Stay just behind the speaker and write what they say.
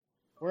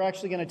We're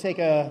actually going to take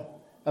a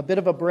bit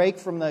of a break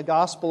from the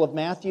Gospel of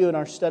Matthew in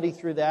our study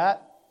through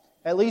that,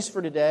 at least for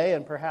today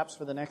and perhaps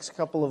for the next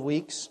couple of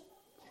weeks.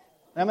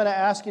 I'm going to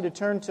ask you to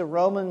turn to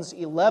Romans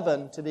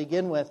 11 to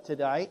begin with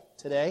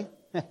today.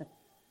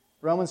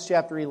 Romans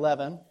chapter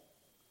 11.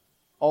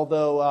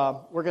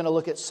 Although we're going to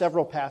look at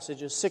several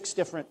passages, 6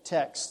 different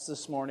texts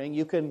this morning.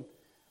 You can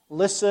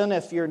listen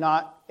if you're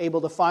not able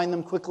to find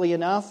them quickly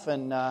enough,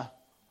 and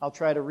I'll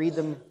try to read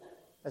them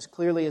as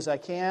clearly as I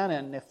can,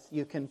 and if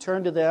you can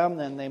turn to them,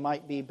 then they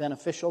might be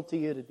beneficial to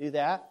you to do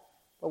that.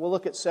 But we'll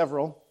look at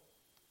several.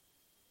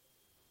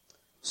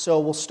 So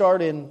we'll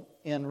start in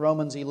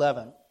Romans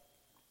 11.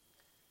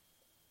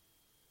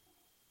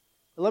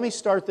 Let me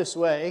start this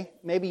way.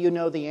 Maybe you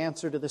know the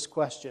answer to this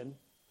question.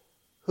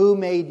 Who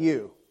made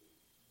you?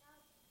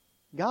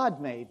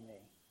 God made me.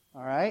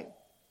 All right?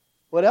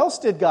 What else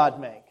did God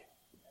make?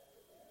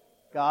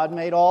 God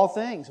made all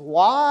things.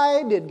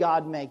 Why did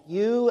God make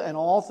you and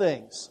all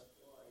things?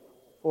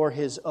 For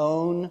His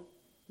own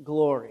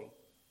glory.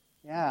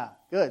 Yeah,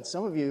 good.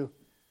 Some of you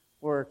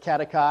were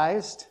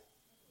catechized.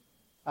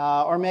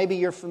 Or maybe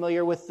you're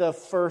familiar with the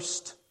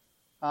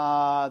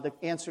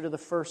answer to the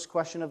first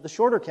question of the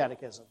shorter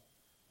catechism.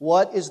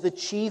 What is the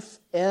chief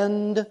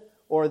end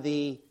or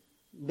the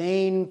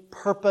main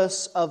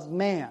purpose of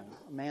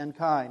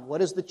mankind?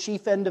 What is the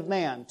chief end of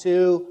man?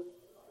 To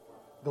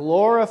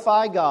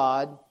glorify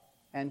God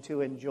and to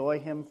enjoy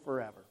Him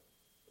forever.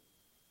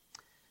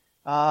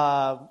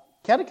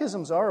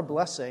 Catechisms are a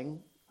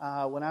blessing.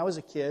 When I was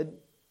a kid,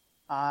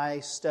 I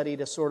studied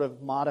a sort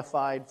of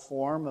modified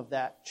form of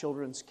that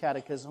children's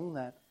catechism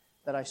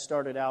that I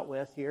started out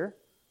with here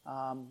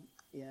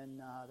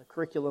in the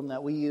curriculum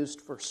that we used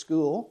for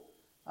school.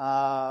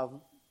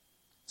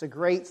 It's a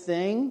great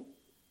thing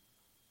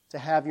to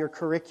have your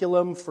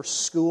curriculum for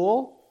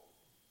school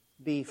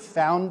be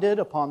founded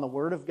upon the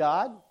Word of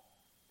God,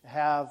 to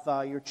have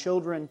your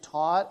children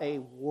taught a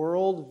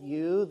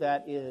worldview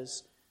that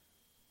is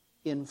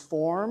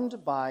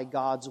informed by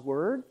God's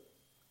Word.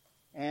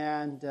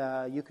 And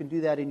you can do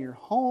that in your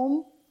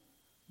home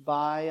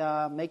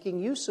by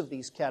making use of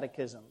these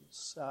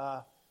catechisms.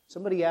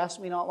 Somebody asked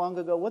me not long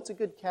ago, what's a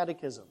good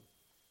catechism?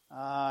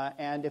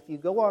 And if you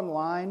go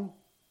online,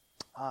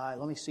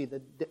 let me see,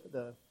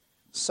 the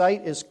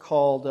site is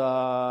called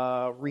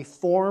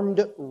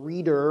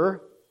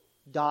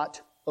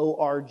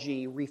reformedreader.org,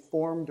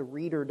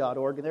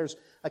 reformedreader.org. And there's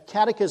a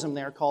catechism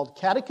there called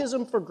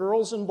Catechism for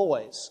Girls and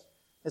Boys.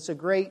 It's a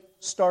great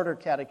starter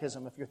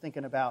catechism if you're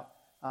thinking about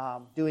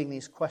doing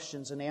these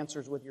questions and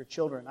answers with your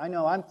children. I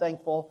know I'm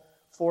thankful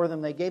for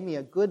them. They gave me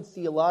a good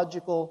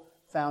theological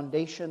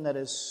foundation that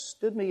has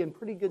stood me in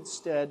pretty good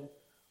stead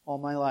all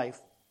my life.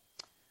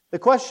 The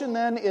question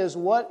then is,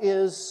 what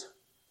is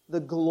the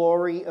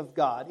glory of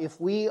God? If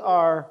we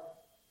are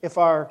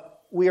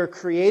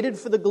created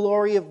for the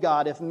glory of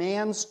God, if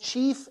man's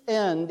chief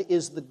end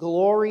is the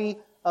glory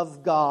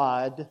of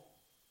God,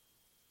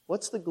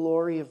 what's the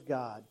glory of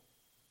God?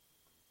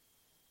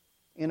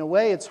 In a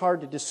way, it's hard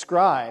to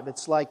describe.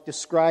 It's like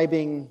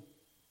describing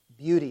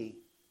beauty.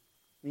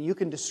 I mean, you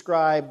can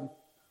describe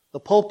the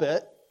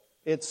pulpit.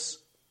 It's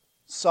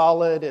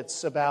solid.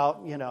 It's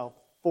about,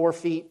 4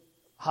 feet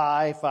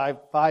high,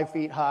 5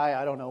 feet high.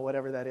 I don't know,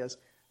 whatever that is.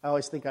 I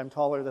always think I'm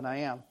taller than I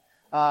am.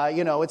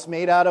 It's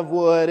made out of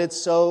wood.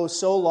 It's so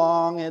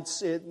long.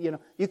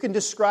 You can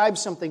describe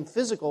something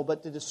physical,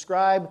 but to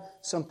describe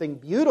something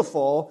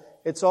beautiful,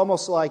 it's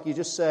almost like you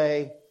just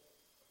say,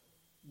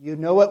 you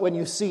know it when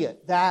you see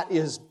it. That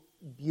is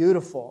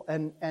beautiful.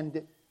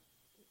 And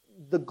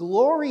the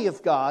glory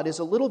of God is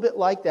a little bit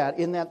like that,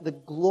 in that the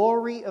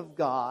glory of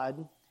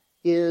God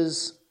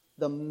is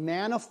the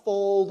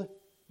manifold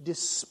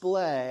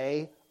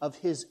display of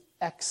His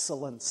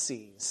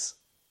excellencies.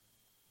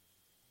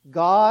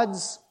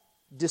 God's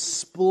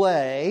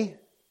display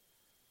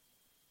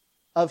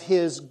of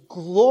His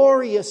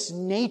glorious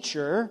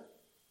nature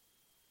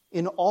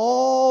in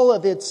all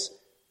of its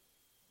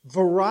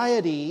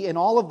variety, in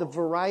all of the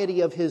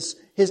variety of His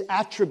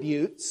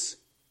attributes,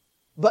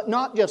 but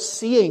not just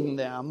seeing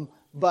them,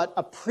 but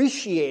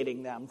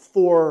appreciating them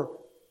for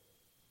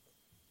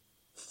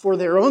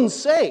their own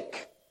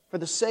sake, for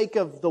the sake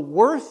of the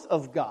worth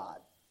of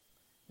God.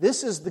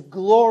 This is the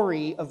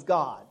glory of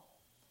God.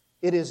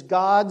 It is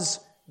God's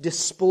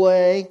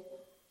display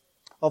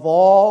of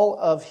all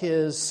of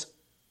His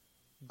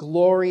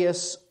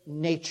glorious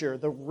nature,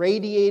 the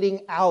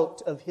radiating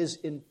out of His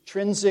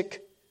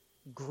intrinsic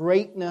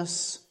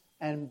greatness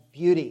and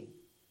beauty.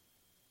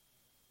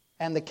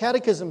 And the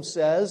Catechism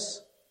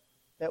says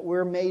that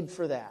we're made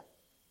for that.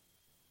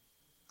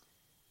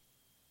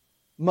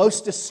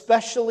 Most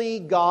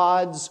especially,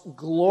 God's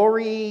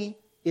glory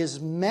is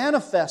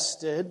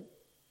manifested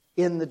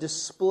in the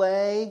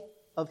display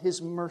of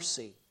His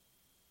mercy.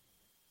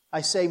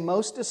 I say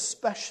most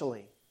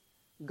especially,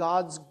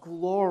 God's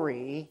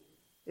glory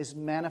is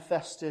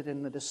manifested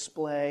in the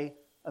display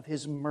of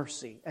His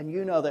mercy. And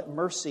you know that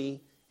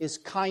mercy is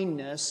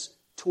kindness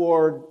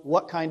toward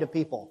what kind of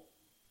people?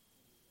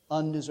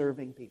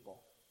 Undeserving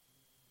people.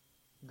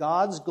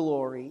 God's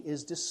glory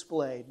is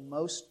displayed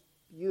most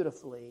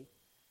beautifully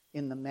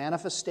in the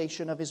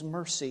manifestation of His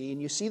mercy.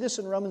 And you see this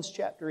in Romans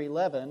chapter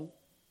 11.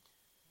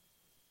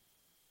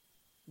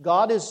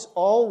 God is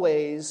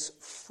always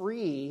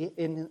free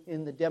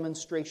in the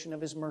demonstration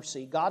of His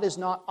mercy. God is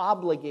not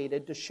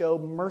obligated to show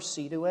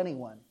mercy to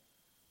anyone.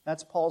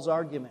 That's Paul's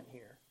argument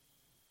here.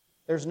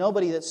 There's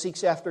nobody that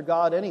seeks after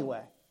God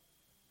anyway.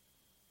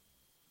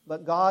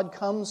 But God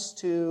comes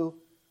to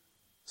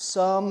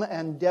some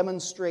and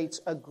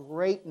demonstrates a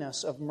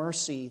greatness of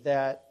mercy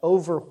that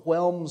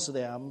overwhelms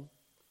them.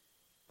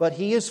 But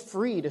He is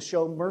free to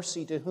show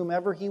mercy to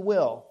whomever He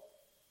will.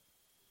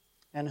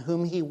 And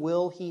whom He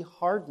will, He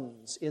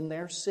hardens in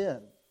their sin,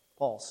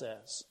 Paul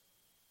says.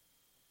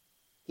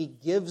 He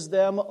gives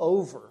them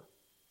over.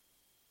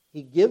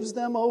 He gives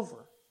them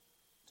over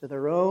to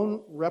their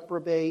own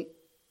reprobate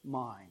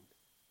mind.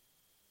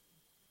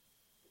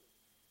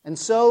 And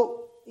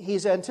so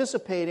he's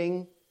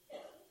anticipating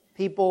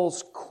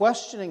people's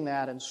questioning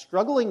that and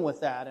struggling with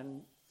that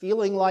and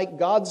feeling like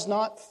God's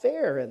not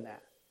fair in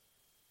that.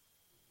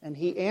 And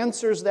he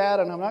answers that,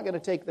 and I'm not going to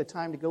take the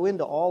time to go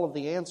into all of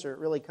the answer. It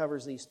really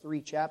covers these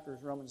 3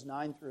 chapters, Romans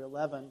 9 through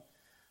 11.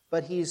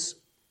 But he's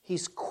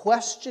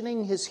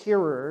questioning his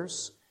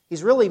hearers.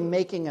 He's really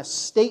making a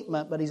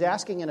statement, but he's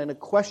asking it in a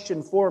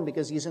question form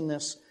because he's in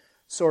this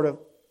sort of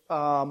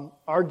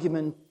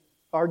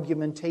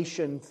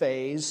argumentation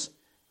phase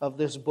of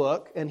this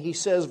book. And he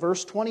says,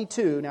 verse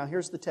 22, now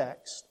here's the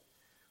text.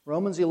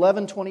 Romans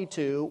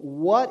 11:22,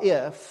 what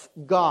if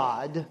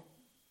God,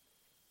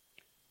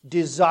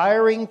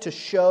 desiring to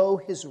show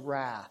His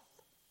wrath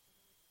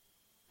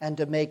and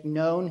to make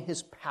known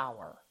His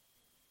power.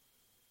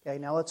 Okay,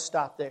 now let's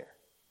stop there.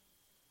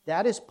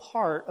 That is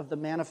part of the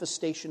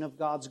manifestation of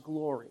God's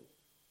glory.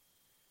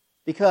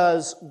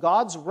 Because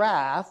God's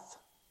wrath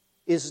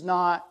is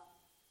not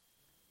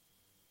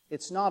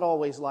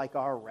always like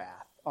our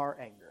wrath, our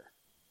anger.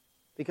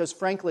 Because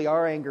frankly,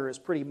 our anger is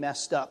pretty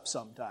messed up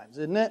sometimes,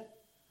 isn't it?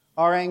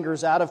 Our anger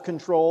is out of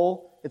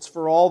control. It's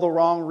for all the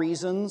wrong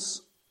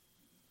reasons.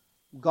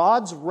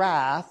 God's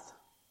wrath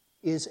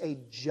is a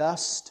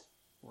just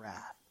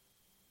wrath.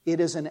 It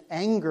is an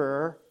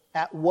anger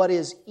at what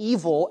is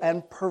evil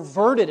and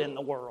perverted in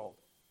the world.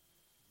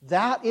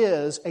 That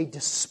is a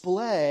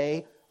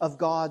display of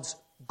God's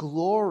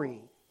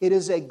glory. It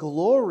is a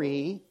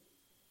glory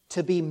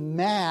to be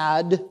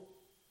mad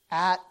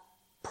at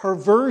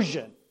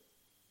perversion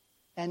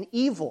and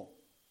evil.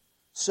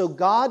 So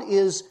God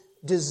is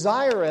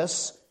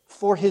desirous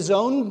for His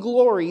own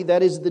glory,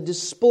 that is the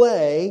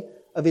display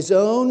of His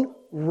own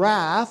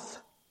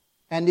wrath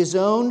and His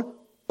own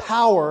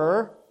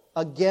power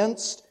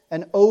against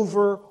and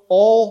over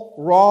all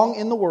wrong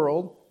in the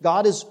world.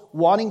 God is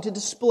wanting to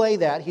display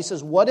that. He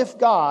says, what if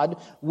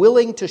God,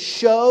 willing to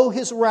show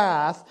His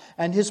wrath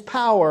and His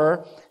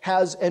power,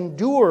 has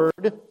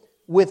endured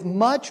with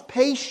much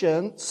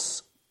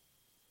patience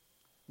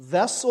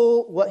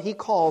what He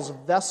calls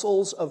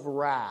vessels of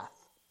wrath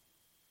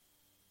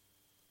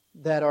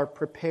that are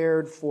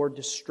prepared for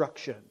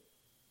destruction.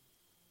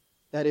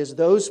 That is,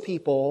 those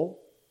people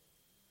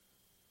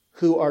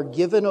who are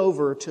given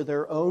over to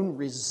their own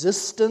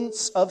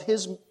resistance of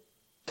His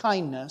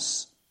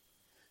kindness,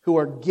 who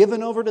are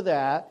given over to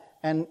that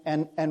and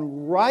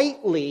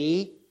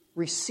rightly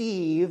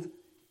receive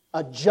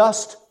a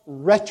just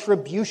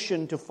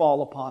retribution to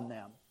fall upon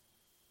them.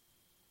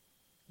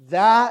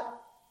 That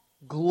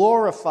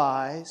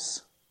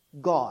glorifies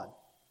God.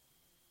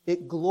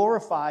 It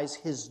glorifies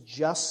His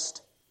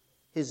justice,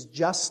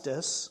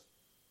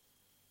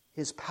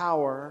 His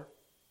power,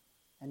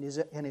 and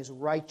His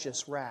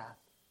righteous wrath.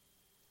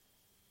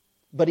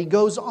 But he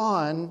goes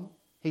on,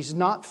 he's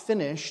not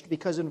finished,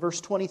 because in verse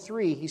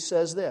 23 he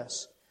says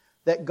this,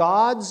 that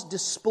God's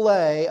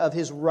display of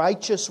His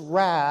righteous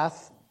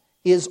wrath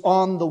is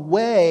on the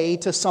way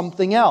to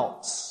something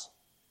else.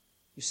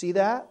 You see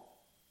that?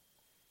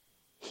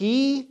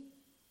 He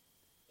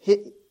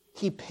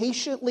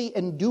patiently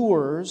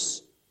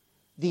endures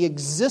the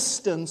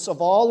existence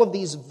of all of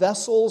these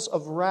vessels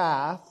of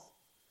wrath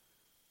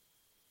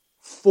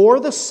for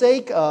the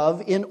sake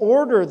of, in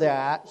order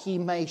that He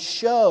may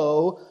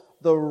show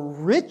the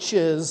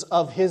riches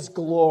of His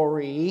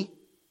glory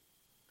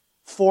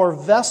for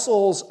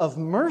vessels of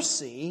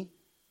mercy,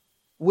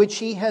 which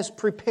He has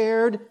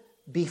prepared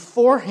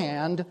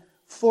beforehand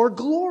for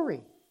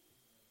glory.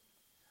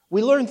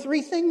 We learn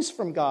 3 things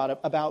from God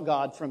about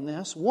God from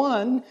this.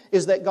 One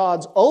is that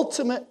God's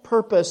ultimate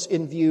purpose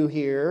in view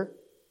here,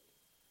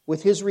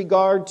 with His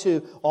regard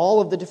to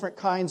all of the different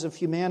kinds of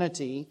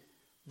humanity,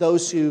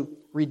 those who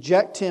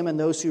reject Him and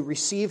those who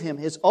receive Him,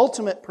 His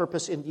ultimate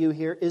purpose in view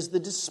here is the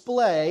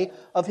display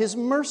of His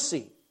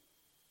mercy.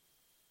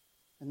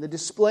 And the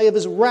display of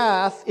His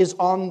wrath is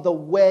on the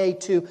way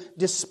to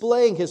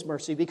displaying His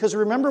mercy. Because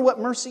remember what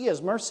mercy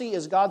is. Mercy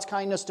is God's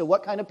kindness to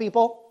what kind of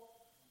people?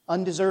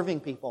 Undeserving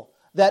people.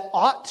 That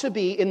ought to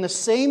be in the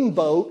same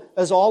boat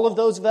as all of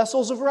those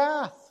vessels of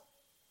wrath.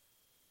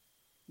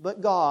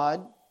 But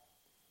God,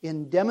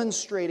 in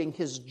demonstrating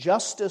His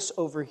justice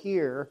over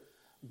here,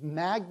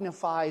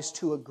 magnifies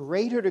to a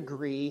greater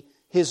degree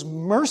His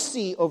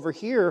mercy over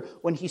here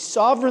when He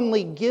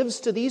sovereignly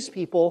gives to these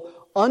people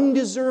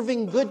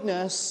undeserving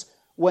goodness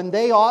when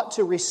they ought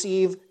to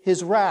receive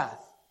His wrath.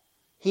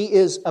 He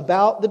is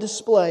about the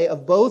display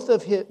of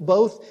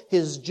both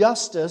His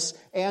justice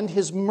and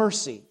His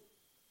mercy.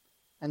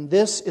 And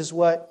this is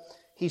what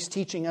He's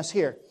teaching us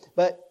here.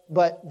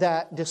 But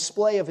that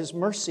display of His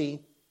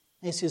mercy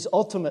is His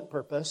ultimate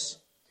purpose.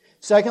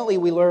 Secondly,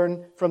 we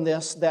learn from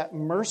this that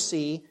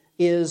mercy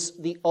is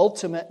the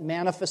ultimate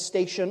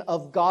manifestation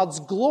of God's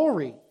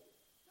glory.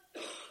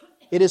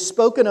 It is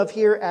spoken of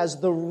here as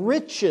the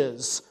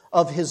riches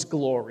of His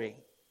glory.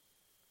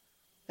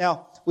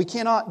 Now, we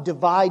cannot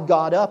divide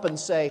God up and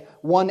say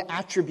one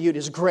attribute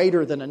is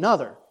greater than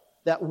another.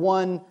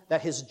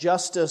 That His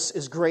justice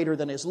is greater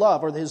than His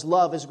love, or His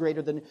love is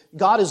greater than...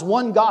 God is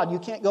one God. You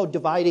can't go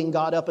dividing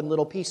God up in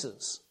little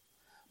pieces.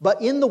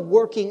 But in the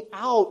working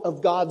out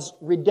of God's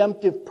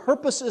redemptive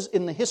purposes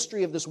in the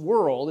history of this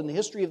world, in the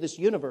history of this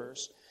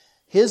universe,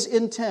 His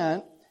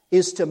intent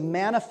is to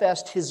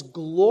manifest His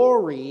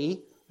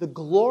glory, the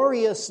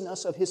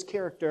gloriousness of His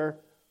character,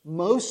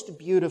 most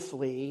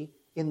beautifully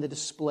in the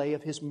display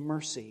of His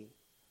mercy.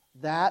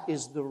 That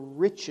is the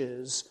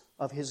riches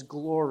of His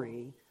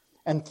glory.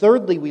 And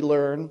thirdly, we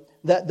learn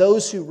that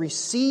those who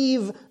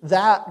receive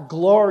that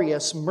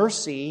glorious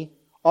mercy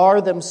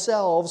are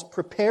themselves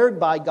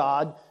prepared by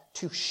God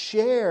to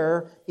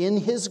share in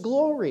His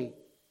glory.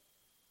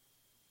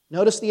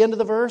 Notice the end of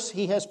the verse.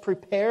 He has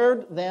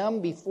prepared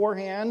them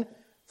beforehand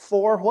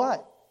for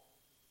what?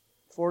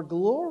 For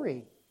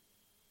glory.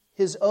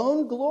 His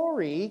own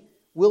glory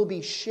will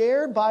be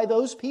shared by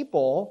those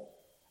people,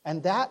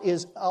 and that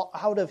is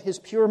out of His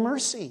pure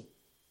mercy.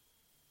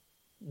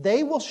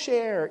 They will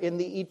share in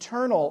the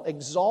eternal,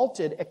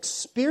 exalted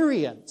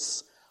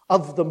experience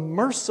of the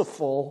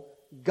merciful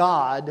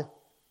God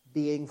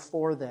being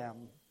for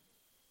them.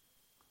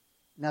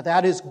 Now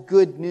that is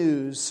good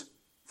news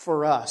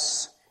for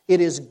us. It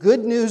is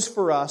good news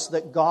for us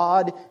that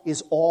God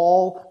is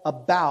all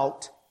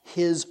about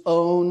His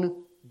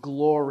own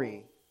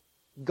glory.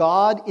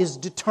 God is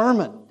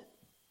determined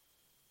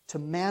to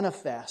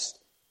manifest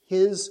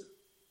His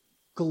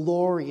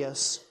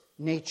glorious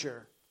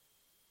nature.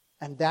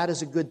 And that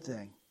is a good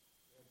thing.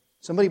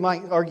 Somebody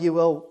might argue,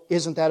 well,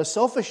 isn't that a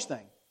selfish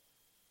thing?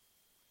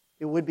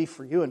 It would be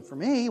for you and for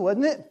me,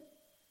 wouldn't it?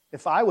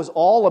 If I was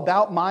all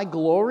about my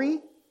glory,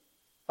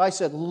 if I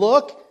said,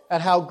 look at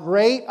how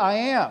great I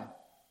am,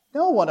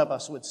 no one of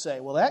us would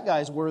say, well, that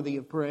guy's worthy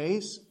of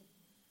praise.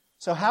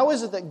 So how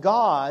is it that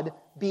God,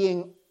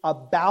 being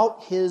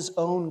about His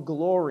own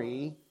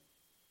glory,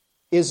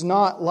 is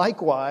not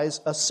likewise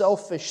a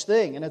selfish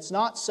thing? And it's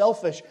not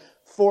selfish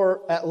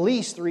for at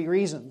least 3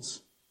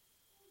 reasons.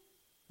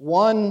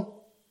 One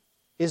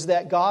is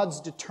that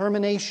God's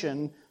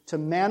determination to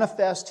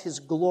manifest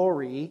His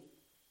glory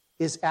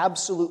is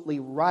absolutely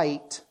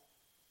right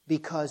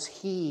because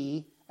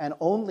He, and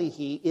only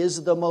He,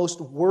 is the most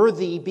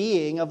worthy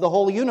being of the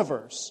whole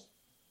universe.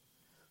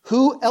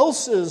 Who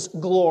else's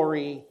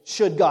glory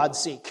should God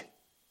seek? Have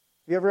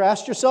you ever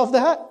asked yourself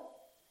that?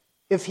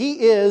 If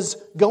He is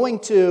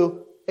going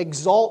to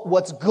exalt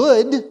what's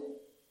good,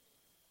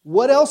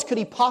 what else could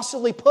He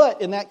possibly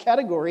put in that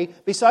category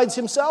besides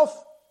Himself?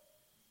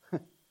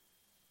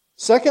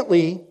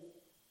 Secondly,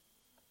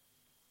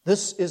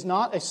 this is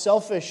not a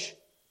selfish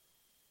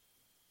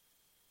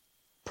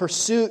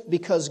pursuit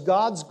because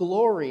God's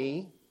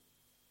glory,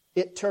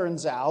 it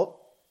turns out,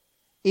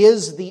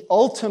 is the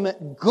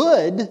ultimate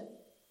good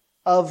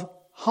of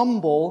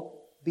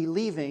humble,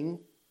 believing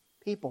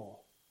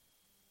people.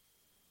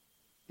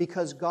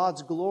 Because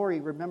God's glory,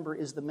 remember,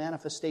 is the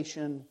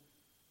manifestation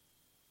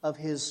of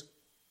His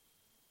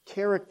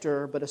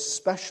character, but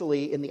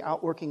especially in the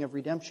outworking of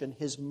redemption,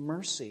 His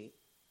mercy.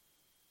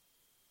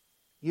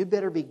 You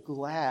better be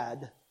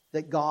glad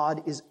that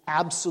God is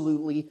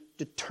absolutely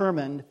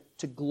determined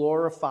to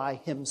glorify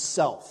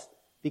Himself,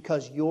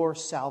 because your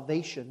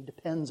salvation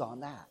depends on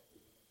that.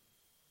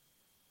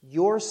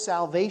 Your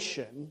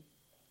salvation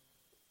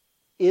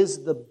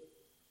is the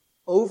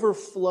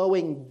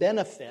overflowing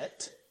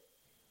benefit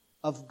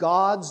of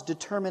God's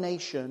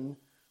determination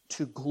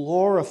to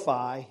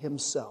glorify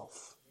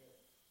Himself.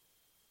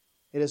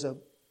 It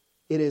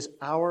is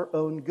our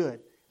own good.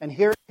 And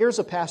here's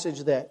a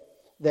passage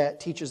that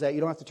teaches that. You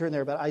don't have to turn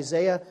there, but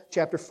Isaiah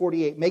chapter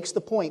 48 makes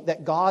the point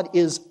that God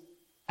is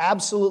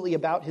absolutely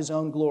about His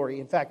own glory.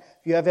 In fact,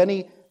 if you have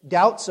any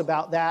doubts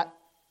about that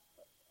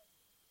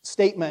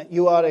statement,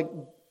 you ought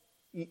to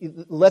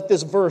let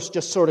this verse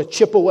just sort of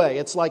chip away.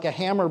 It's like a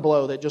hammer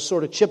blow that just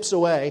sort of chips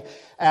away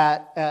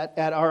at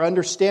our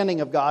understanding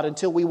of God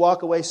until we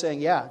walk away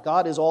saying, yeah,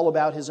 God is all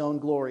about His own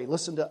glory.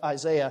 Listen to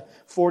Isaiah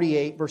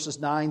 48, verses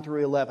 9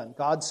 through 11.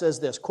 God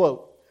says this,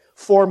 quote,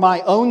 "For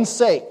my own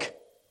sake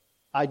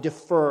I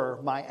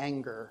defer my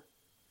anger.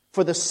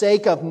 For the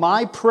sake of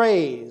my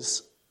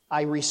praise,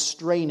 I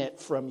restrain it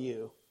from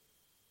you,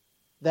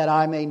 that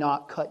I may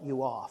not cut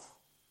you off.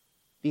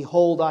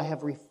 Behold, I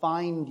have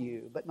refined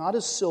you, but not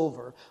as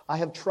silver. I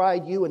have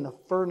tried you in the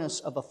furnace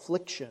of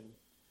affliction.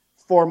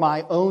 For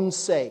my own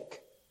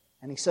sake,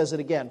 And he says it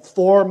again,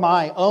 for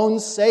my own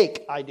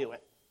sake I do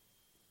it.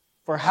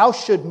 For how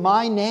should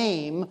my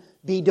name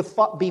be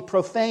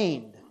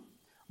profaned?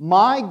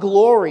 My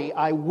glory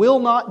I will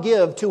not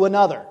give to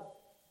another.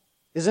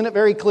 Isn't it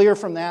very clear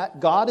from that?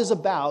 God is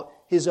about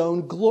His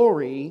own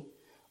glory,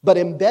 but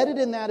embedded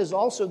in that is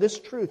also this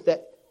truth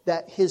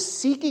that His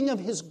seeking of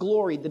His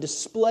glory, the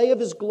display of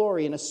His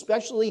glory, and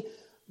especially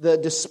the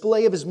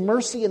display of His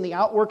mercy and the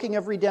outworking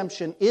of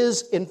redemption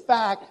is, in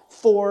fact,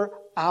 for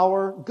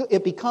our good.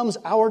 It becomes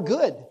our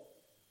good.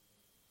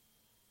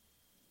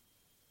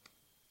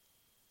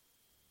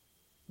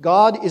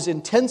 God is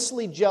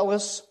intensely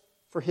jealous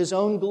for His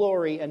own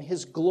glory, and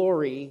His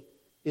glory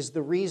is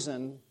the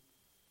reason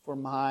for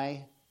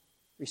my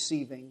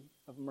receiving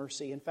of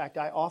mercy. In fact,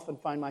 I often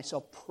find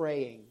myself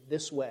praying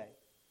this way.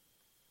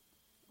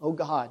 Oh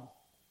God,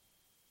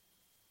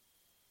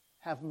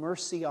 have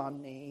mercy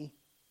on me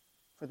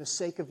for the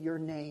sake of your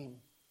name.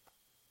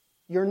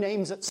 Your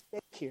name's at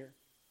stake here.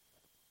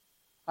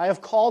 I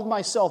have called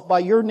myself by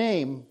your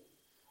name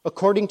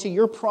according to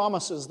your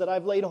promises that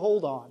I've laid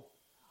hold on.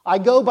 I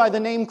go by the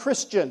name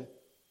Christian.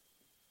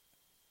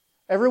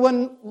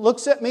 Everyone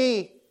looks at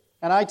me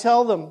and I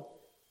tell them,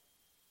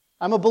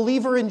 I'm a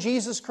believer in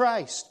Jesus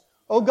Christ.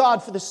 Oh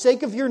God, for the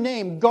sake of your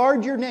name,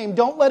 guard your name.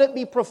 Don't let it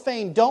be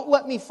profaned. Don't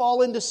let me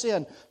fall into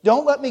sin.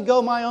 Don't let me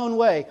go my own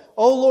way.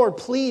 Oh Lord,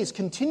 please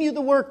continue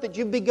the work that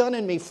you've begun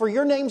in me for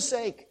your name's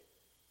sake.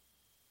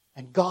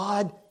 And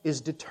God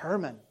is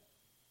determined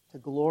to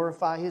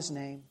glorify His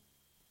name.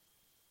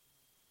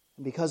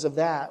 And because of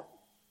that,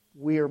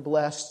 we are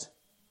blessed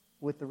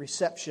with the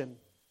reception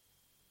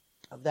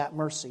of that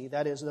mercy.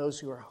 That is, those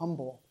who are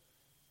humble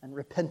and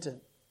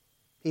repentant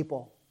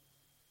people.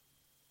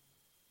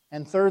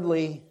 And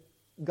thirdly,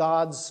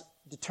 God's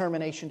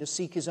determination to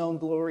seek His own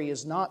glory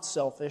is not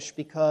selfish,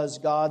 because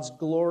God's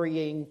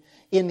glorying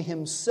in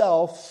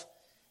Himself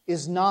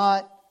is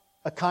not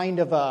a kind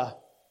of a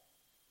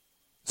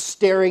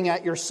staring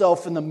at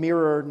yourself in the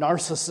mirror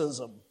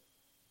narcissism.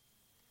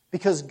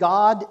 Because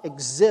God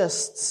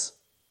exists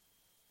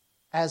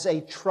as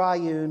a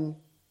triune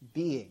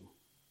being.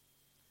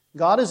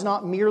 God is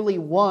not merely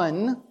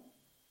one.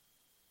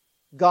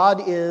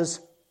 God is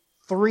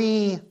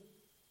three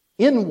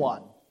in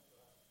one.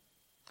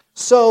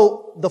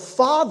 So the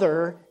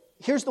Father,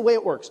 here's the way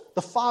it works.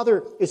 The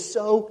Father is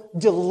so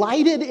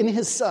delighted in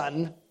His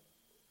Son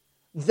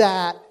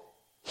that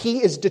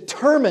He is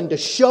determined to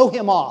show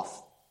Him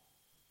off.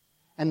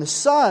 And the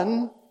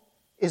Son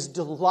is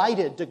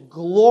delighted to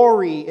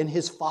glory in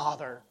His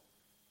Father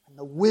and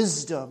the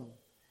wisdom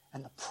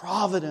and the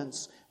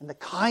providence and the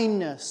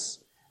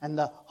kindness and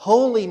the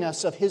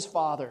holiness of His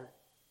Father.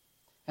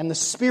 And the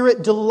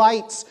Spirit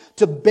delights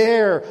to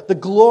bear the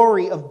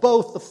glory of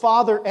both the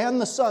Father and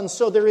the Son.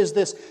 So there is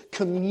this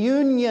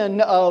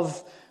communion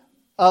of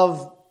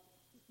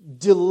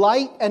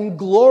delight and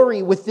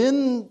glory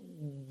within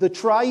the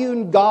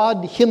triune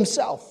God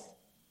Himself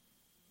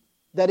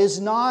that is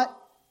not,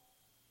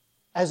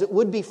 as it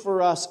would be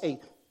for us,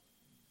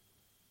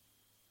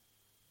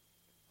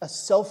 a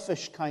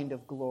selfish kind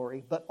of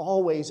glory, but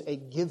always a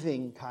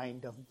giving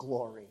kind of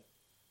glory.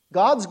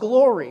 God's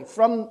glory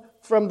from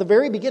the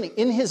very beginning,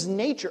 in His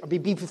nature,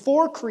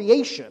 before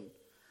creation,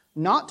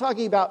 not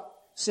talking about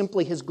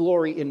simply His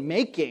glory in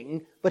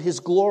making, but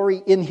His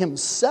glory in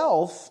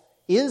Himself,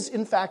 is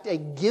in fact a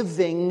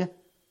giving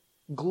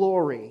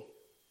glory.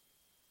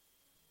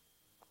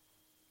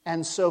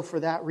 And so for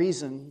that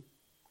reason,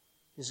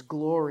 His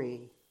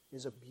glory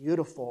is a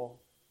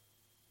beautiful,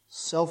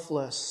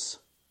 selfless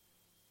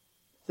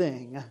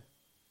thing,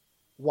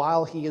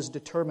 while He is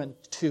determined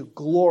to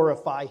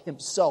glorify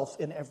Himself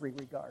in every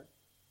regard.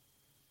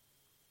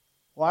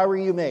 Why were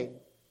you made?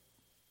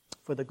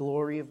 For the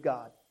glory of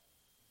God.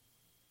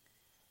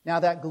 Now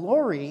that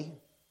glory,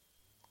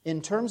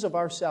 in terms of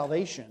our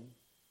salvation,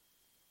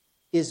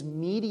 is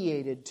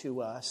mediated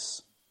to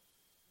us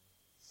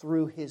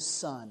through His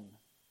Son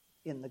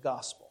in the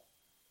gospel.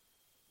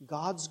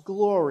 God's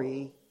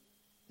glory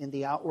in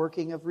the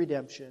outworking of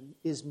redemption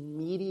is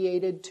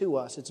mediated to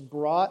us. It's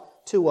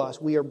brought to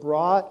us. We are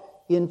brought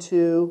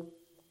into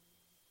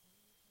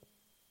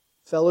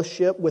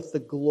fellowship with the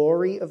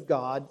glory of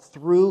God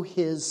through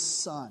His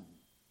Son.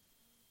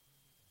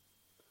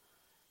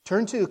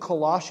 Turn to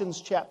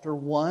Colossians chapter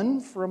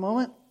 1 for a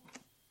moment.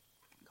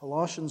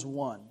 Colossians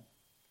 1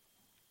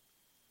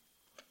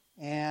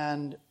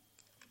 and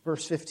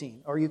verse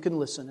 15. Or you can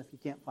listen if you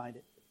can't find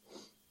it.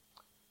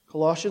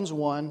 Colossians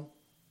 1,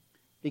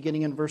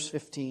 beginning in verse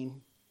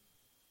 15.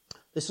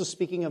 This is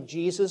speaking of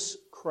Jesus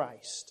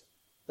Christ,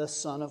 the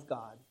Son of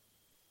God.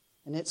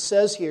 And it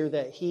says here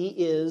that He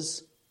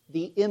is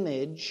the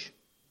image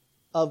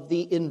of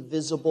the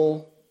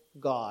invisible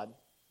God.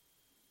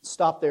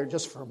 Stop there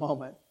just for a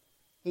moment.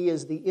 He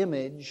is the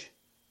image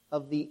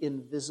of the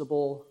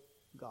invisible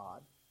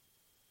God.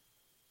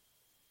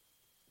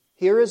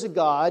 Here is a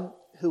God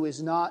who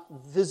is not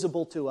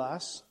visible to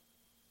us.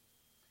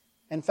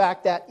 In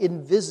fact, that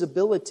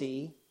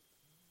invisibility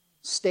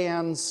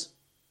stands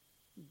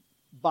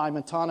by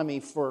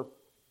metonymy for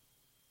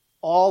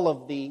all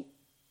of the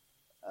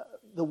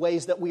the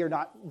ways that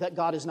that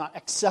God is not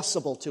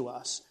accessible to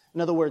us.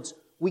 In other words,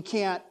 we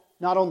can't,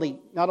 not only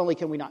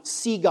can we not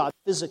see God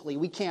physically,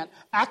 we can't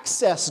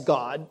access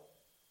God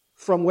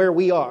from where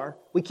we are.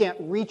 We can't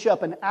reach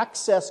up and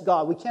access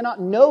God. We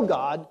cannot know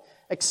God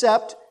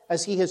except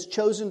as He has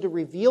chosen to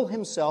reveal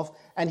Himself,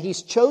 and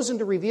He's chosen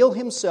to reveal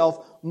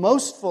Himself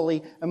most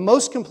fully and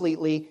most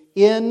completely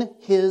in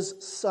His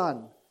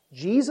Son.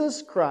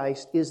 Jesus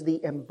Christ is the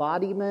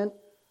embodiment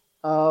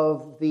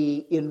of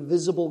the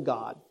invisible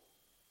God.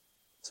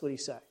 That's what He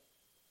said.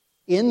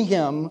 In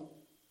Him,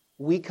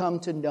 we come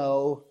to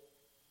know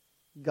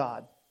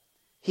God.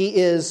 He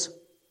is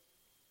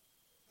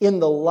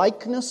in the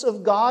likeness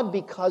of God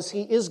because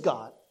He is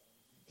God.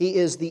 He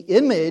is the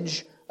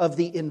image of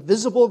the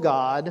invisible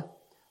God,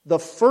 the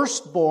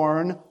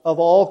firstborn of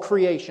all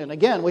creation.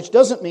 Again, which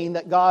doesn't mean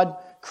that God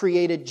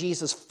created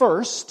Jesus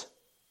first,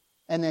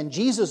 and then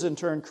Jesus in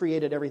turn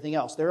created everything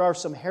else. There are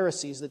some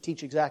heresies that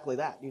teach exactly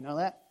that. Do you know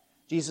that?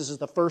 Jesus is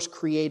the first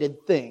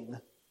created thing.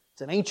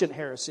 It's an ancient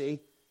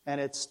heresy, and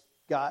it's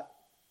got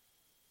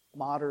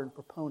modern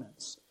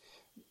proponents.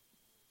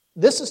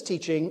 This is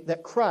teaching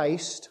that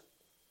Christ,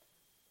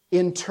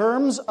 in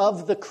terms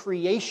of the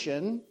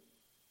creation,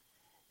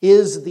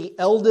 is the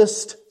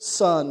eldest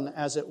son,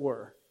 as it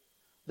were.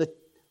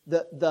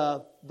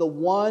 The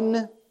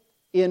one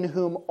in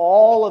whom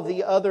all of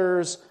the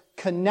others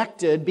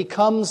connected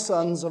become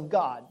sons of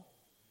God.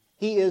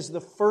 He is the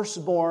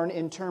firstborn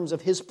in terms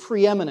of His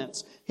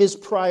preeminence, His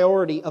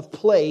priority of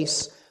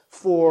place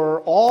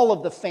for all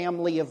of the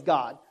family of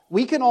God.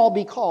 We can all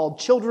be called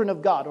children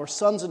of God or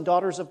sons and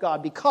daughters of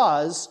God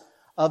because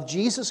of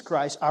Jesus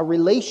Christ, our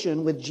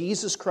relation with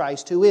Jesus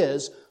Christ, who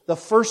is the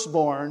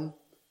firstborn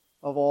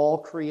of all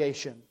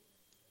creation.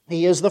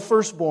 He is the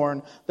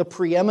firstborn, the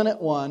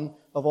preeminent one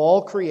of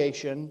all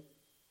creation.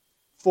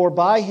 For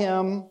by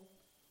Him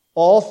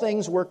all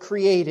things were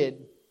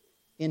created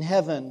in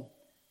heaven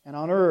and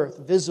on earth,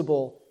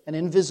 visible and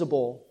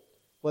invisible,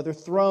 whether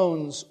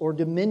thrones or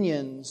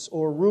dominions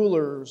or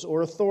rulers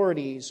or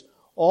authorities.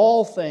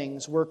 All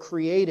things were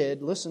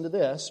created, listen to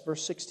this,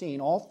 verse 16,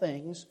 all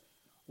things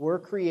were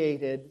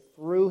created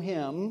through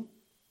Him.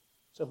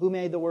 So who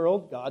made the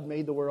world? God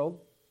made the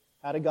world.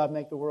 How did God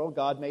make the world?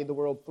 God made the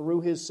world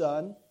through His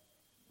Son,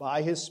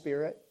 by His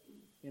Spirit.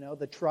 You know,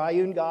 the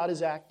triune God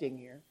is acting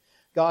here.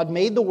 God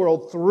made the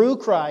world through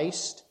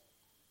Christ.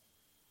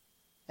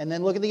 And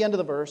then look at the end of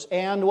the verse.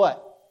 And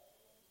what?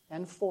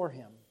 And for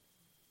Him.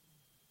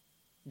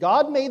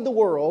 God made the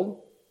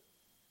world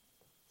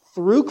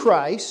through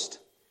Christ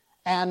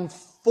and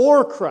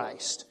for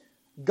Christ.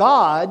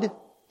 God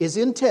is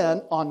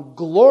intent on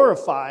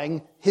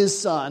glorifying His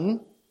Son,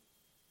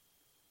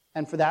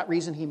 and for that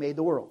reason He made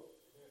the world.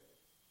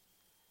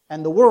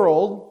 And the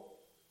world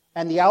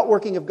and the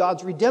outworking of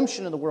God's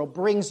redemption in the world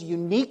brings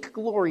unique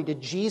glory to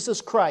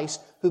Jesus Christ,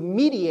 who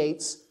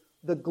mediates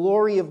the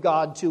glory of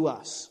God to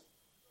us.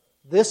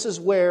 This is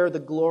where the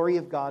glory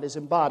of God is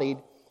embodied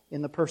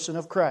in the person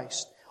of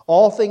Christ.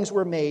 All things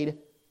were made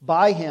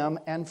by Him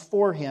and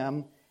for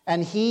Him,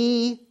 and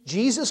He,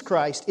 Jesus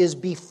Christ, is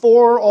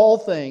before all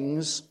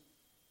things,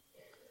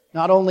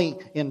 not only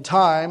in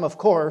time, of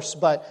course,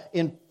 but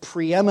in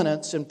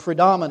preeminence and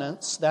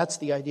predominance. That's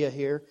the idea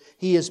here.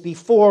 He is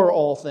before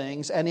all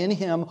things, and in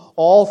Him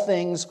all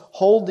things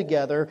hold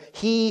together.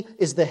 He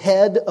is the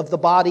head of the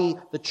body,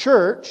 the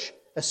church,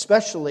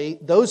 especially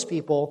those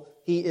people.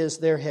 He is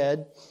their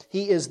head.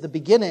 He is the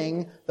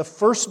beginning, the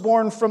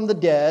firstborn from the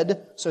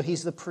dead. So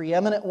He's the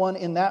preeminent one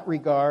in that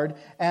regard.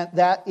 And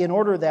that in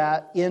order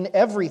that in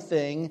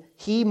everything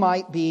He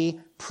might be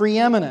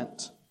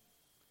preeminent.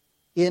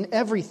 In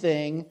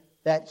everything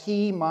that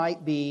He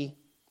might be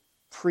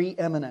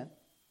preeminent.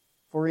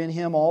 For in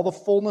Him all the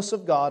fullness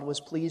of God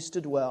was pleased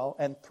to dwell.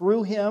 And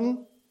through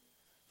Him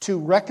to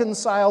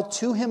reconcile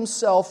to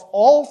Himself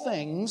all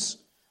things,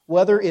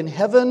 whether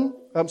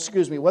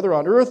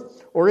on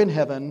earth or in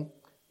heaven,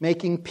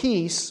 making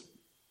peace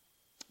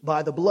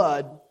by the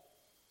blood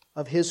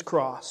of His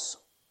cross.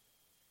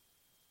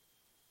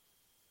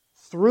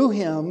 Through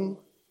Him,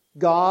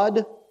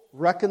 God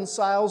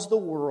reconciles the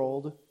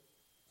world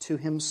to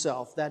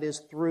Himself. That is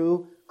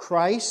through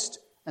Christ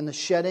and the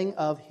shedding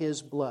of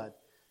His blood.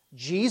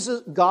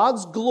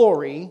 God's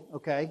glory,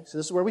 okay, so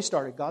this is where we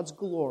started. God's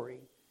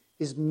glory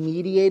is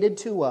mediated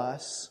to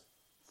us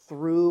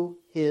through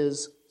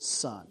His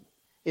Son.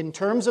 In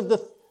terms of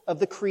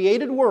the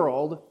created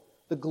world,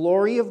 the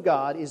glory of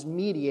God is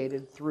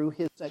mediated through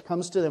it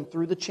comes to them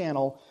through the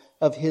channel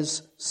of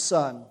His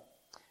Son.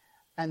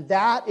 And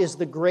that is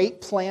the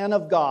great plan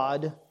of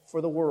God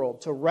for the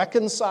world, to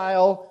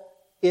reconcile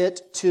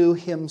it to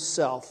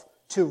Himself,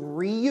 to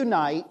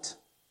reunite,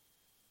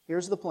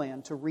 here's the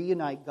plan, to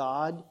reunite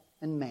God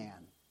and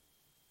man,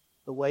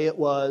 the way it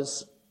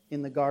was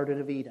in the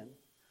Garden of Eden.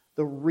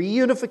 The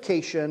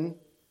reunification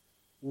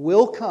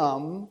will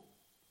come,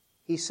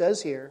 he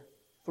says here,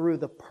 through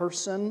the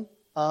person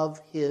of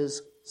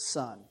His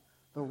Son.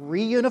 The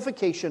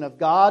reunification of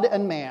God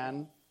and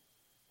man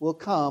will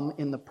come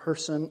in the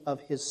person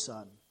of His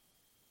Son.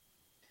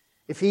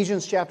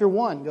 Ephesians chapter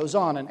 1 goes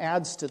on and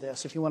adds to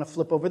this. If you want to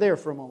flip over there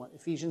for a moment.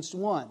 Ephesians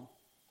 1.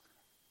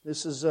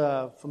 This is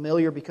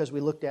familiar because we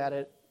looked at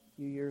it a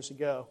few years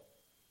ago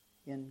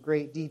in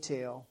great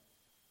detail.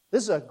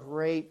 This is a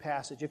great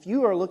passage. If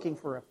you are looking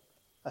for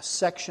a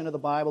section of the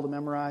Bible to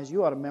memorize,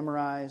 you ought to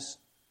memorize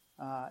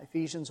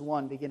Ephesians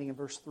 1, beginning in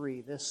verse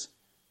 3. This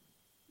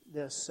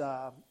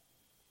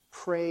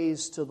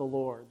praise to the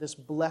Lord, this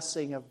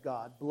blessing of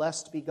God.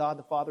 Blessed be God,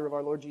 the Father of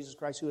our Lord Jesus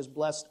Christ, who has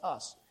blessed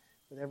us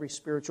with every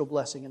spiritual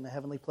blessing in the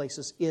heavenly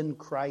places in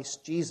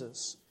Christ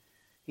Jesus.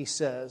 He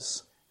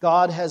says,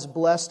 God has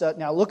blessed us.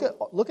 Now look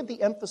at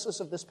the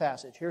emphasis of this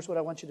passage. Here's what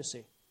I want you to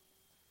see.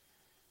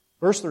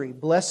 Verse 3,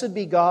 blessed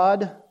be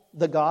God,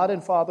 the God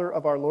and Father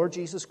of our Lord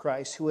Jesus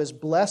Christ, who has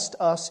blessed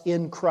us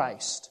in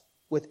Christ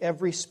with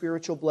every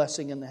spiritual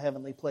blessing in the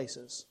heavenly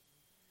places,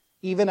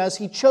 even as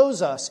He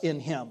chose us in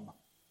Him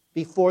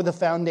before the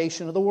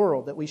foundation of the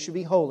world, that we should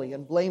be holy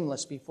and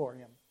blameless before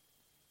Him.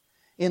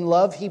 In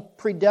love, He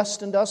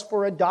predestined us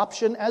for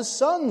adoption as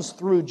sons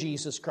through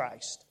Jesus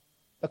Christ,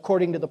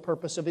 according to the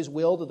purpose of His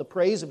will, to the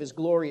praise of His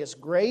glorious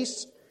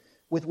grace,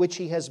 with which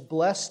He has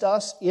blessed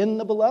us in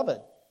the Beloved.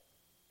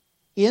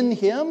 In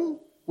Him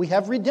we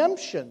have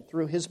redemption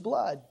through His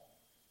blood,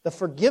 the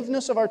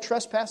forgiveness of our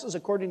trespasses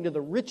according to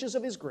the riches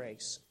of His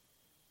grace,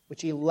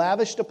 which He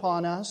lavished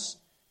upon us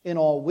in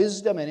all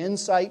wisdom and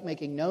insight,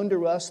 making known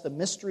to us the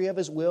mystery of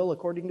His will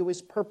according to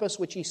His purpose,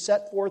 which He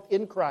set forth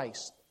in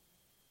Christ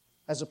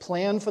as a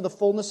plan for the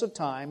fullness of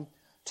time,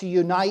 to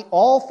unite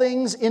all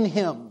things in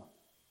Him,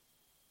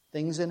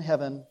 things in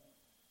heaven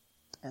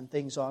and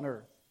things on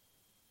earth.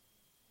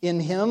 In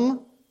Him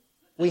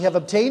we have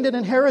obtained an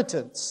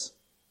inheritance,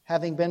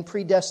 having been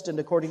predestined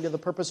according to the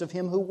purpose of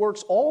Him who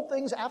works all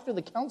things after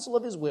the counsel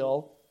of His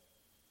will,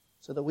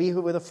 so that we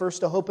who were the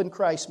first to hope in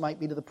Christ might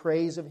be to the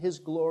praise of His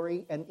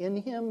glory. And in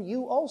Him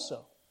you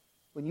also,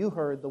 when you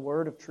heard the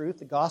word of truth,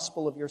 the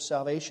gospel of your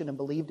salvation, and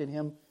believed in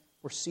Him,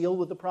 were sealed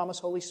with the promised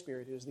Holy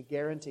Spirit, who is the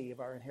guarantee of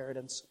our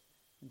inheritance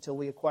until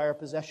we acquire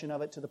possession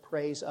of it to the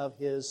praise of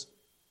His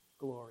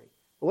glory.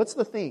 But what's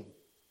the theme?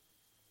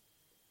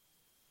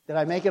 Did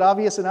I make it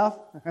obvious enough?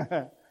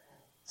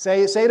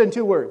 Say it in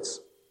 2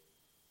 words.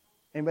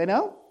 Anybody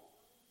know?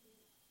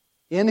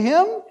 In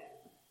Him?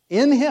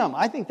 In Him.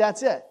 I think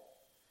that's it.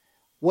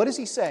 What is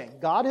he saying?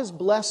 God has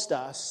blessed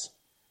us,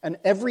 and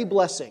every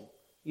blessing.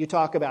 You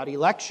talk about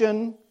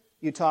election,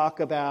 you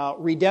talk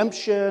about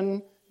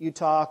redemption, you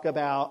talk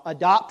about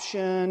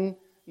adoption,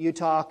 you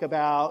talk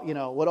about,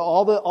 what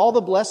all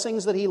the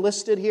blessings that he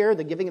listed here,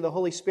 the giving of the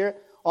Holy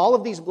Spirit, all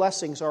of these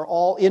blessings are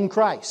all in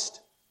Christ.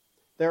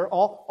 They're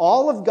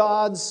all of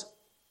God's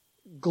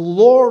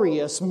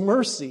glorious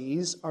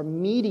mercies are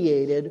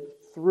mediated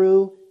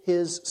through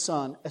His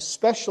Son,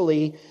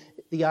 especially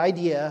the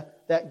idea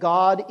that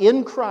God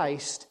in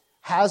Christ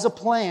has a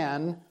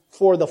plan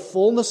for the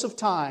fullness of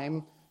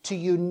time to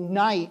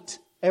unite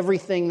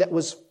everything that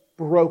was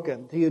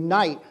broken, to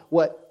unite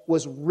what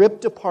was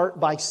ripped apart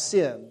by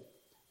sin.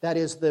 That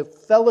is the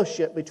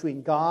fellowship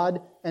between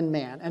God and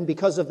man. And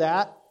because of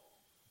that,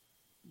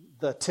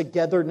 the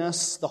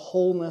togetherness, the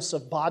wholeness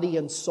of body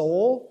and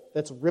soul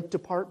that's ripped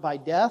apart by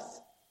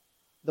death,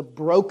 the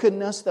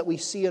brokenness that we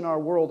see in our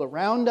world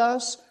around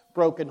us,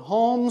 broken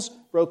homes,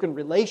 broken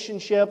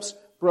relationships,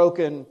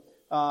 broken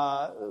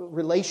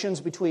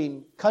relations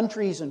between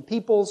countries and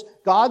peoples.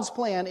 God's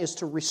plan is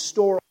to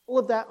restore all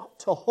of that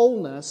to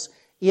wholeness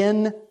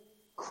in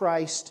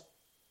Christ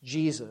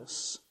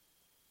Jesus.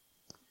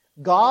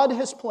 God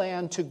has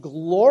planned to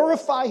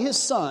glorify His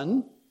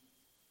Son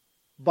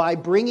by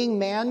bringing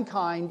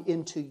mankind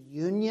into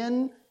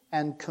union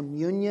and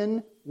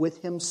communion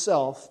with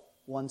Himself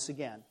once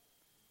again,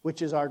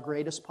 which is our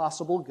greatest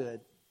possible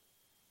good.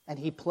 And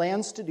He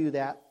plans to do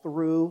that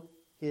through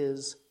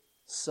His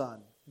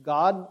Son.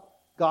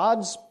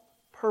 God's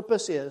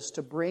purpose is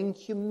to bring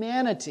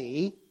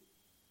humanity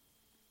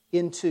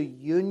into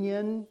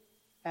union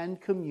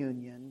and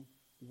communion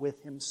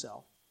with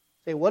Himself.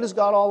 Say, what is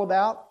God all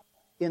about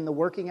in the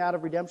working out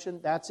of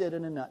redemption? That's it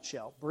in a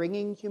nutshell.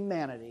 Bringing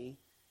humanity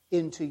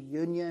into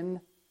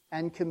union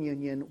and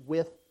communion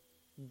with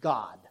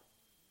God.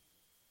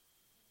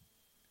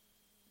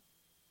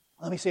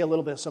 Let me say a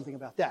little bit of something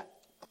about that.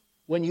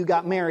 When you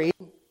got married,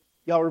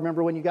 y'all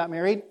remember when you got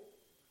married?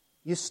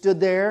 You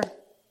stood there,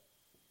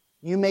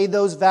 you made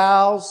those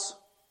vows,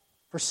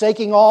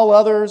 forsaking all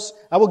others,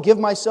 I will give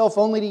myself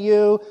only to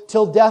you,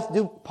 till death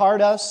do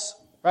part us.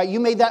 Right?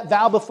 You made that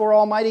vow before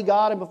Almighty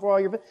God and before all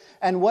your...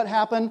 And what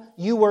happened?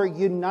 You were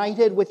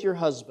united with your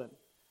husband.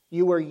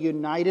 You were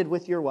united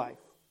with your wife.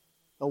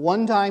 A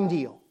one-time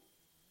deal.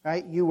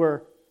 Right? You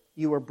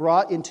were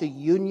brought into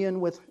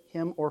union with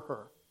him or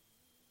her.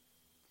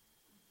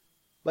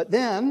 But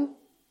then,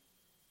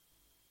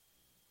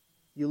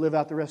 you live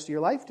out the rest of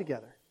your life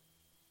together.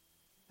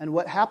 And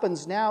what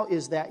happens now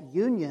is that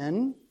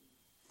union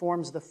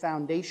forms the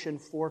foundation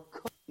for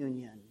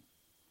communion,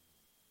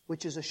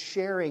 which is a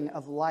sharing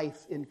of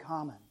life in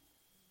common,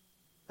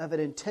 of it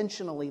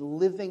intentionally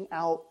living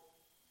out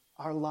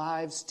our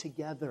lives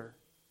together,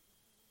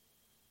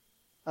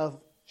 of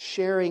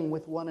sharing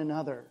with one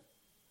another,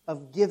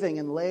 of giving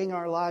and laying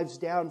our lives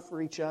down for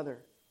each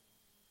other,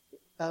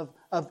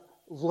 of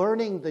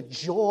learning the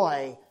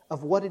joy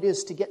of what it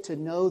is to get to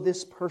know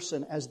this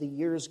person as the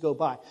years go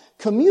by.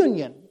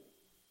 Communion,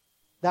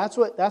 that's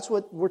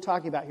what we're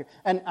talking about here.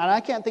 And I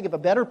can't think of a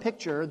better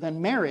picture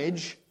than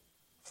marriage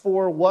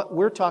for what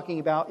we're talking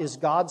about is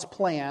God's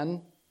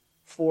plan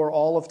for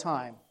all of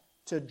time.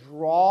 To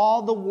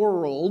draw the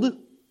world,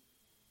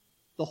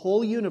 the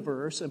whole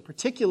universe, and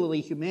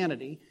particularly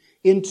humanity,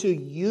 into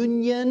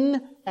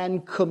union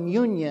and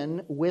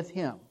communion with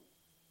Him.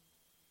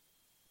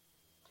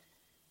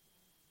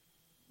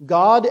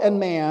 God and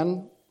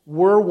man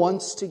were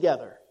once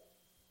together,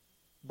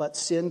 but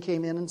sin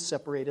came in and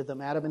separated them.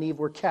 Adam and Eve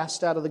were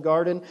cast out of the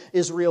garden.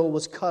 Israel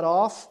was cut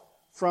off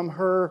from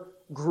her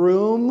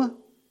groom,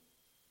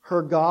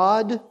 her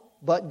God,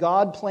 but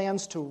God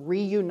plans to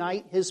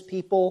reunite His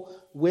people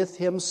with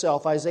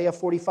Himself. Isaiah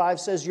 45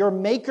 says, "Your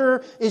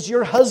Maker is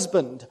your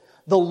husband.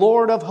 The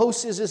Lord of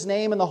hosts is His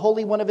name, and the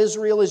Holy One of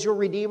Israel is your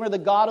Redeemer. The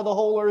God of the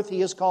whole earth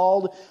He is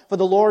called. For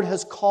the Lord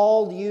has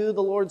called you,"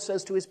 the Lord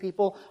says to His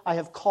people, "I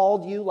have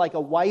called you like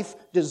a wife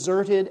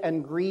deserted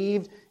and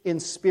grieved in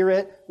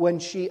spirit, when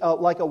she,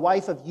 like a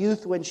wife of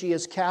youth when she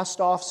is cast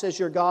off, says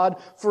your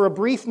God. For a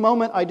brief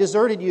moment I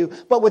deserted you,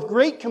 but with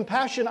great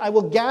compassion I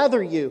will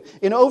gather you.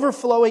 In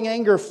overflowing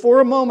anger,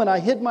 for a moment I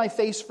hid my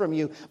face from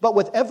you, but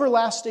with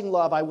everlasting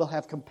love I will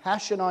have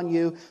compassion on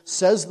you,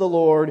 says the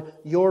Lord,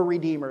 your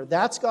Redeemer."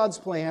 That's God's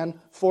plan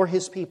for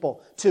His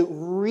people, to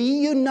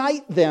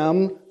reunite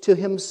them to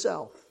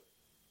Himself.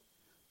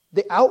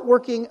 The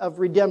outworking of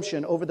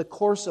redemption over the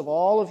course of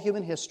all of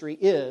human history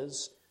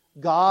is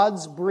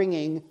God's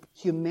bringing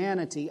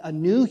humanity, a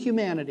new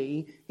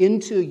humanity,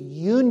 into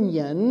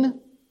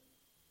union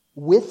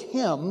with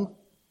Him.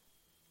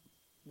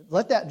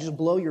 Let that just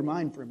blow your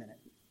mind for a minute.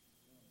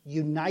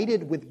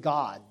 United with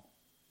God.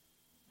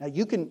 Now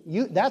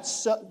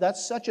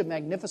that's such a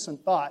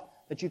magnificent thought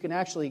that you can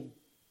actually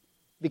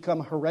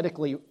become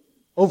heretically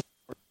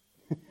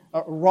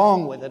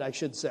wrong with it, I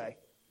should say.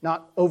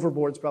 Not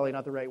overboard is probably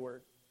not the right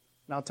word.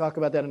 And I'll talk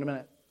about that in a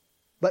minute.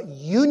 But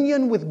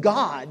union with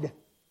God,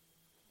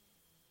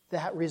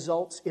 that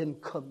results in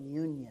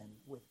communion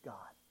with God.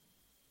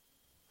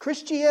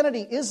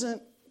 Christianity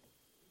isn't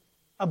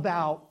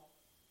about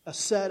a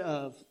set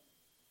of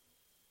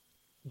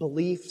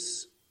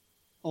beliefs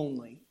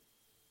only,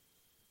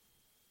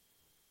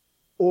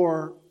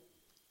 or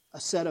a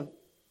set of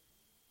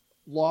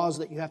laws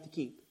that you have to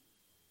keep.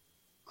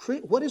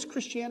 What is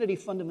Christianity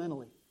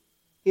fundamentally?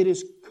 It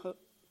is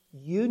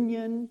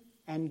union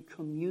and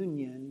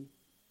communion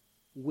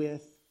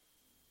with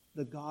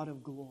the God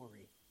of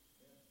glory.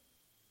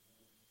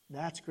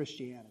 That's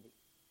Christianity.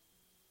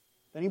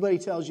 If anybody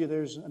tells you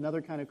there's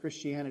another kind of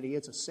Christianity,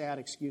 it's a sad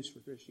excuse for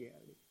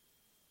Christianity.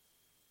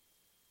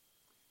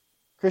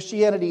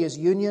 Christianity is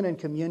union and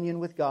communion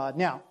with God.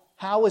 Now,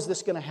 how is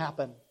this going to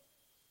happen?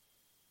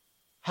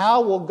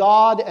 How will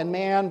God and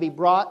man be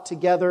brought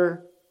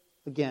together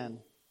again?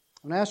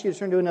 I'm going to ask you to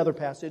turn to another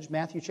passage,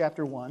 Matthew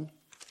chapter 1.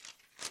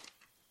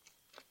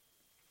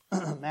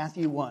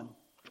 Matthew 1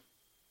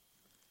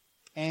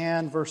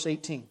 and verse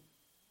 18.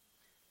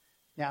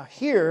 Now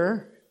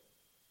here's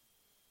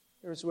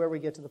where we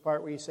get to the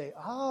part where you say,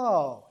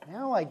 oh,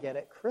 now I get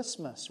it.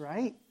 Christmas,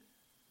 right?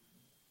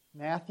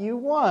 Matthew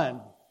 1.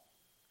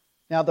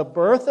 Now the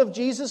birth of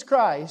Jesus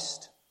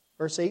Christ,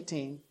 verse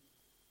 18,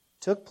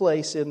 took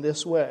place in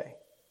this way.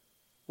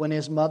 When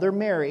His mother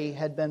Mary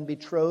had been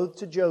betrothed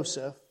to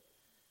Joseph,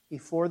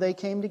 before they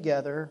came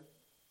together,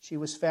 she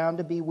was found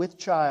to be with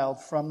child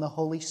from the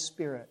Holy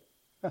Spirit.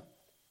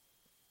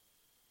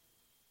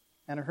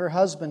 And her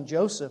husband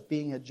Joseph,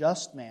 being a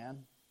just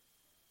man,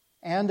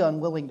 and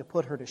unwilling to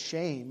put her to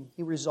shame,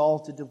 he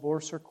resolved to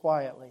divorce her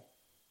quietly.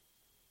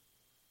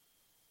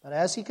 But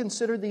as he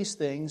considered these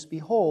things,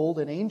 behold,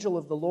 an angel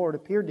of the Lord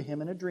appeared to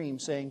him in a dream,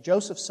 saying,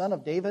 "Joseph, son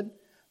of David,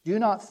 do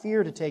not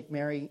fear to take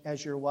Mary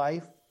as your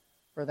wife,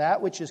 for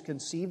that which is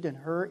conceived in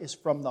her is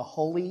from the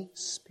Holy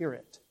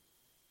Spirit.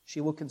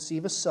 She will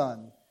conceive a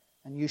son,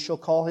 and you shall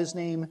call his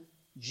name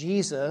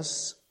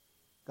Jesus."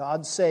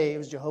 God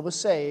saves, Jehovah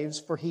saves,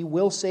 for He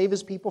will save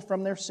His people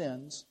from their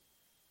sins.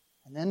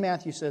 And then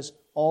Matthew says,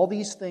 all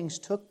these things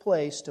took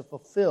place to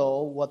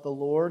fulfill what the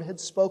Lord had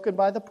spoken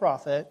by the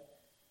prophet.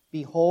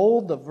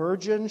 Behold, the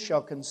virgin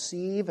shall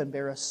conceive and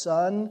bear a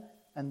son,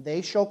 and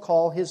they shall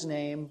call his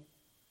name,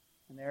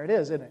 and there it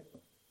is, isn't it?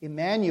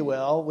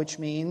 Emmanuel, which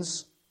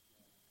means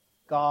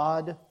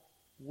God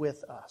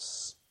with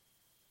us.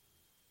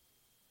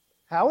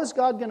 How is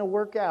God going to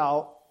work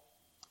out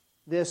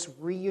this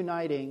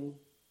reuniting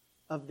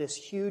of this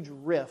huge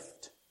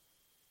rift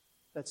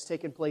that's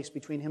taken place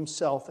between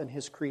Himself and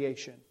His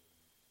creation?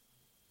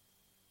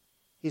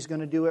 He's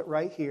going to do it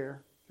right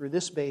here through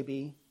this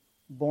baby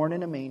born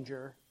in a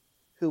manger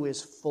who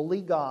is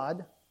fully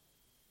God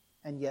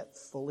and yet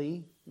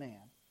fully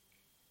man.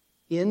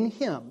 In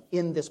Him,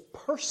 in this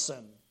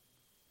person,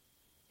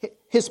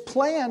 His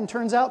plan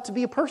turns out to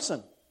be a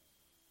person.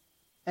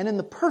 And in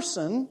the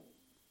person,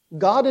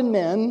 God and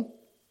men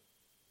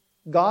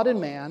God and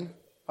man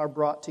are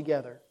brought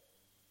together.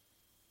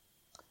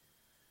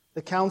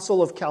 The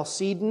Council of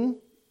Chalcedon,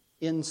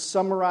 in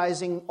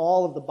summarizing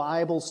all of the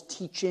Bible's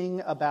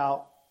teaching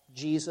about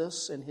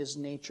Jesus and his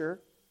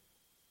nature,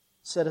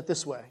 said it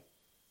this way: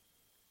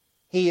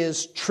 He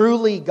is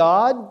truly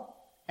God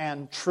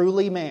and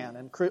truly man.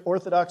 And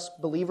Orthodox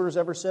believers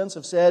ever since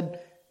have said,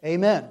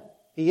 amen.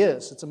 He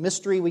is. It's a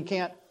mystery we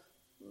can't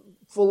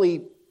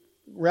fully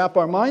wrap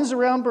our minds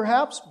around,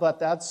 perhaps, but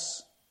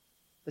that's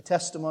the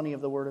testimony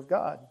of the Word of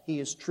God. He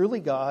is truly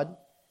God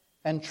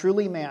and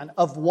truly man,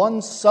 of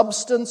one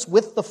substance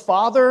with the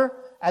Father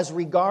as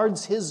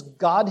regards his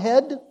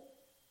Godhead,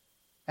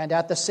 and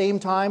at the same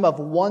time of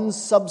one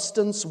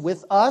substance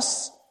with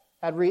us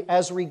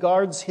as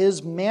regards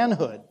his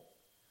manhood.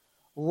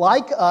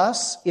 Like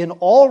us in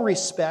all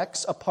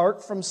respects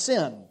apart from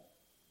sin.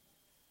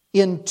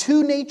 In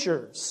two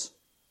natures,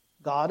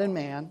 God and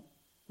man,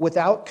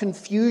 without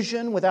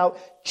confusion, without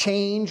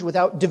change,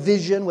 without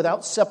division,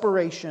 without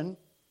separation.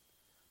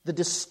 The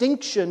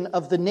distinction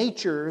of the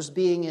natures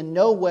being in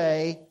no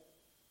way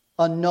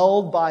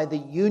annulled by the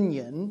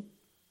union,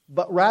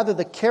 but rather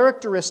the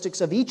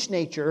characteristics of each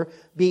nature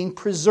being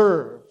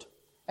preserved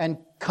and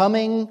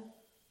coming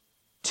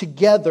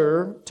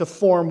together to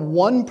form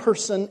one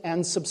person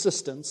and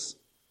subsistence,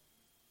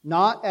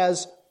 not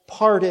as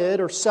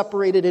parted or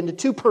separated into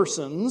two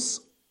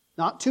persons,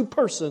 not two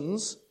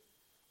persons,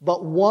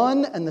 but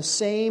one and the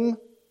same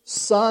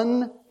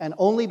Son and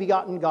only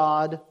begotten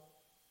God,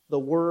 the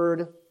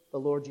Word, the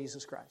Lord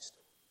Jesus Christ.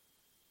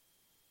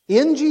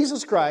 In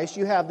Jesus Christ,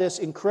 you have this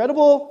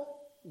incredible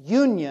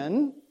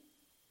union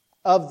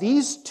of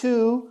these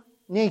two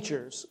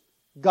natures,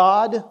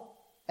 God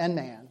and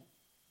man,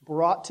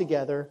 brought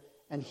together,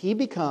 and he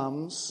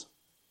becomes,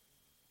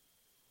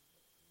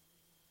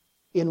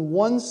 in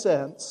one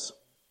sense,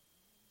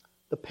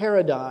 the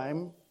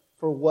paradigm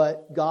for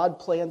what God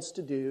plans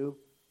to do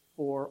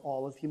for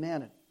all of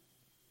humanity.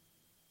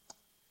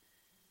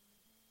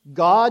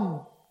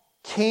 God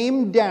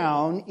came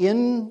down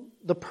in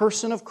the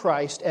person of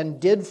Christ and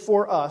did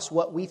for us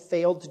what we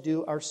failed to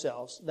do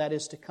ourselves. That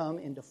is, to come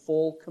into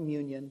full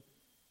communion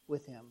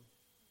with him.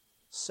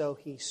 So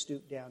he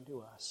stooped down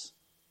to us.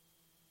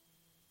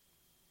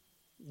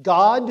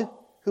 God,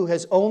 who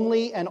has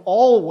only and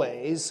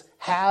always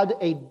had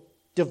the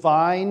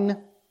divine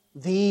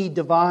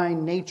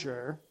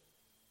nature,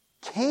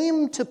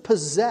 came to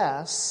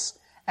possess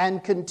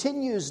and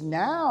continues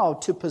now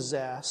to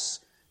possess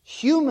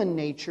human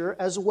nature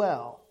as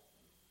well.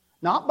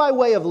 Not by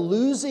way of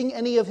losing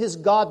any of his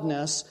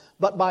godness,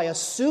 but by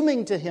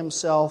assuming to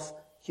himself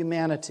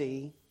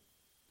humanity.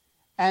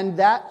 And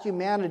that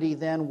humanity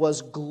then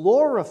was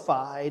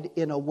glorified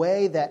in a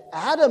way that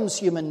Adam's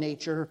human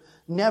nature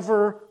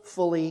never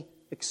fully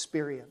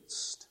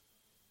experienced.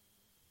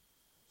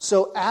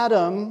 So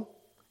Adam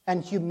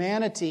and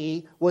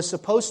humanity was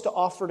supposed to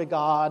offer to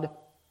God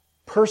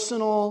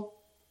personal,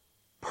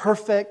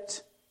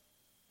 perfect,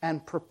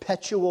 and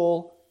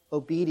perpetual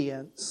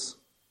obedience.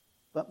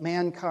 But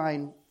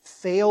mankind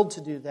failed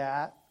to do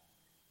that,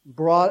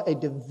 brought a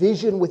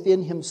division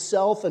within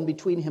himself and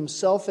between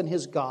himself and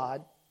his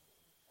God.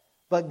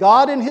 But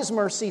God in his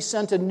mercy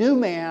sent a new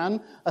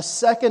man, a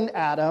second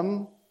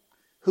Adam,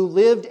 who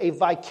lived a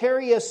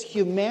vicarious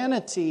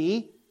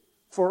humanity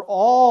for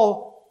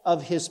all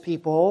of his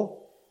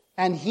people,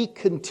 and he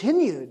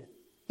continued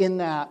in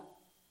that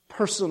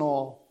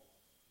personal,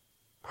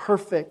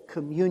 perfect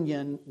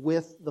communion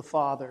with the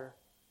Father.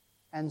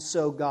 And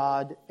so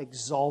God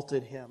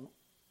exalted him.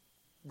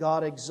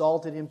 God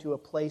exalted him to a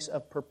place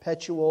of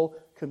perpetual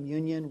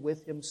communion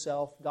with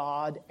himself,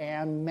 God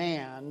and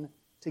man,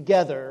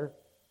 together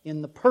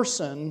in the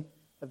person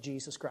of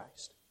Jesus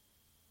Christ.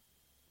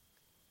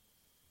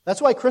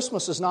 That's why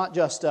Christmas is not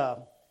just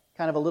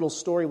kind of a little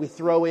story we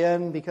throw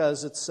in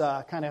because it's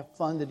kind of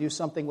fun to do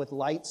something with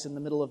lights in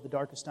the middle of the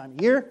darkest time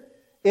of year.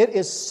 It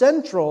is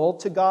central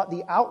to God,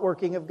 the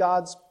outworking of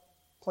God's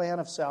plan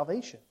of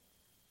salvation.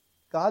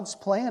 God's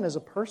plan is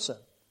a person.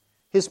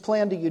 His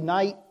plan to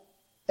unite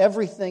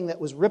everything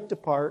that was ripped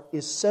apart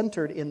is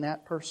centered in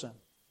that person.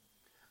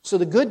 So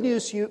the good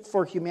news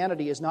for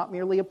humanity is not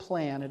merely a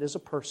plan, it is a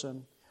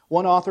person.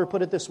 One author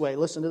put it this way,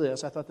 listen to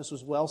this, I thought this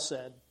was well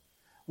said.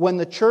 When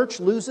the church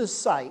loses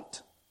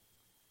sight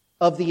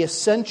of the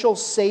essential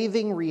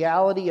saving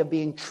reality of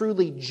being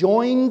truly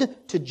joined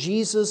to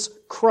Jesus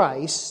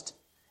Christ,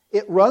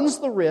 it runs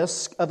the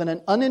risk of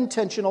an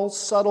unintentional,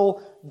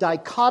 subtle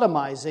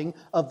dichotomizing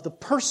of the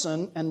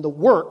person and the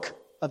work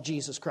of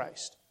Jesus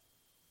Christ,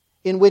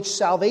 in which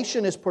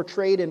salvation is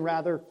portrayed in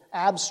rather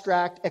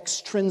abstract,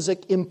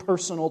 extrinsic,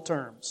 impersonal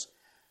terms.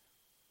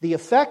 The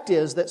effect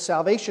is that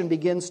salvation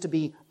begins to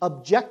be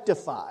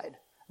objectified,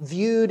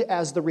 viewed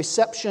as the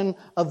reception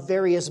of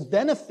various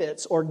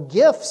benefits or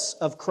gifts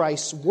of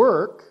Christ's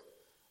work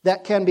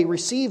that can be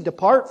received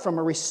apart from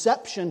a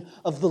reception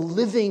of the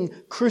living,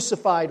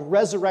 crucified,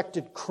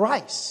 resurrected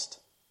Christ.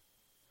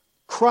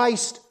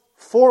 Christ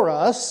for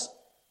us,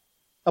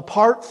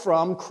 apart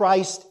from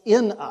Christ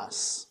in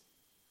us.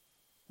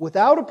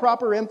 Without a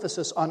proper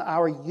emphasis on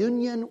our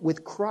union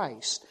with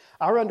Christ,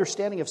 Our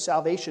understanding of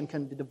salvation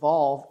can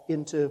devolve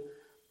into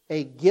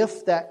a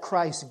gift that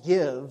Christ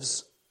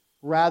gives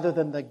rather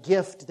than the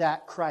gift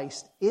that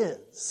Christ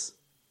is.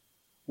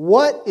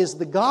 What is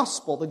the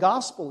gospel? The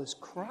gospel is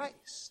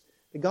Christ.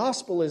 The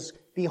gospel is,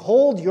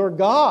 behold your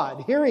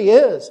God. Here He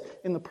is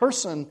in the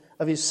person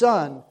of His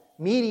Son,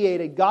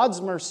 mediated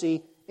God's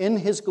mercy in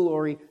His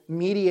glory,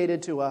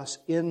 mediated to us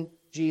in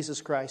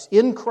Jesus Christ.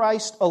 In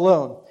Christ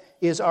alone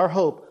is our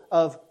hope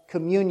of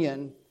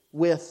communion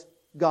with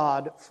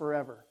God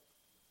forever.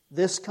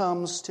 This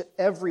comes to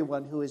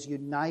everyone who is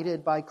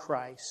united by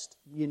Christ,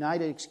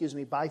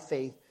 by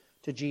faith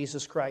to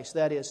Jesus Christ.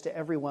 That is, to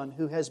everyone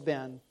who has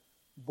been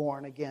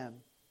born again.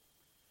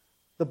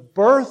 The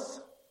birth,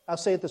 I'll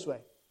say it this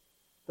way,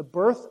 the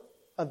birth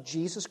of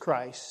Jesus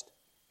Christ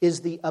is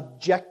the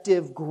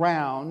objective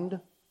ground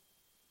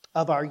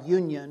of our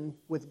union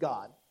with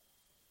God.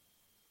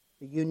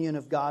 The union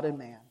of God and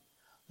man.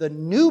 The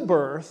new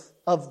birth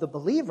of the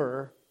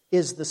believer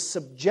is the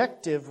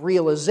subjective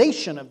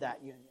realization of that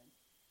union.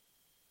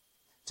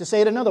 To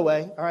say it another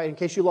way, all right, in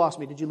case you lost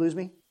me, did you lose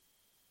me?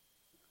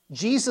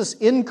 Jesus'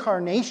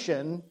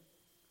 incarnation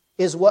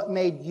is what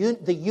made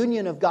the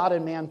union of God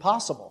and man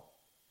possible.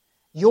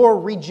 Your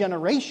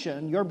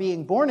regeneration, your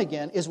being born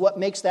again, is what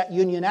makes that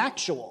union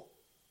actual.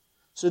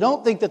 So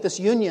don't think that this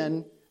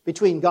union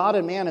between God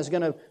and man is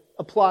going to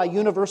apply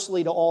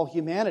universally to all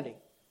humanity.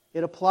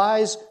 It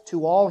applies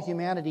to all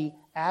humanity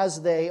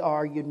as they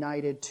are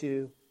united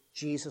to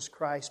Jesus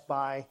Christ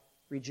by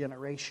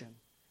regeneration.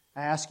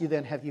 I ask you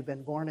then, have you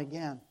been born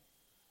again?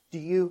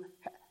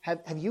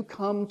 Have you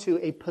come to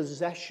a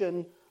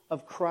possession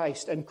of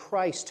Christ and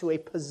Christ to a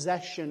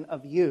possession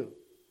of you?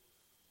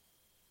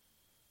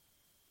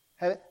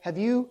 Have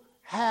you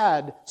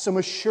had some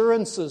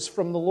assurances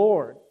from the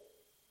Lord?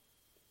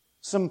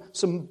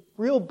 Some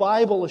real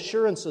Bible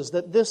assurances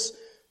that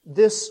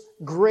this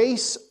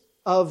grace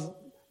of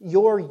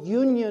your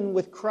union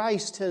with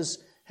Christ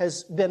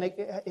has been,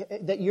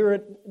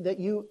 that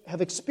you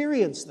have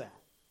experienced that.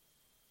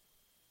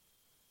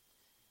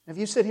 If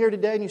you sit here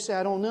today and you say,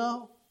 I don't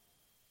know,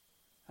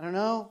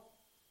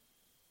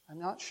 I'm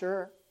not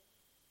sure,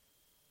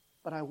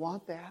 but I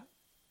want that.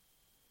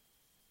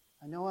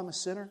 I know I'm a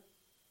sinner.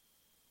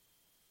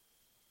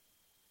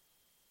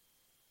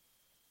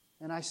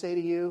 And I say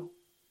to you,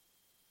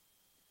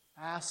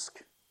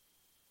 ask,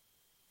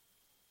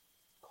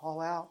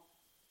 call out,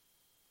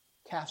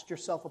 cast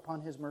yourself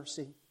upon His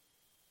mercy.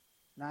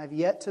 And I've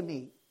yet to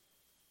meet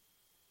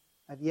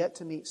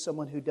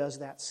someone who does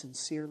that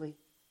sincerely,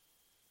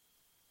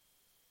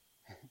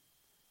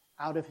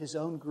 out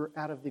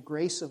of the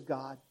grace of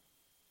God.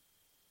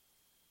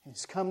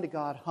 He's come to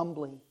God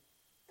humbly,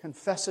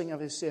 confessing of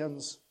his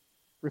sins,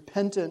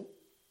 repentant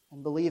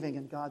and believing,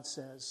 and God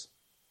says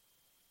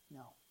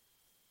no.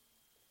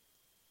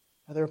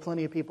 Now, there are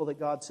plenty of people that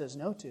God says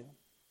no to.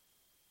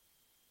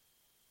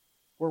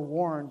 We're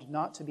warned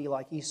not to be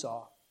like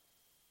Esau,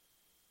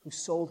 who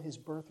sold his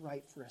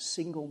birthright for a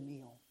single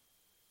meal.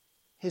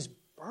 His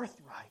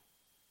birthright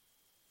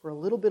for a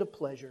little bit of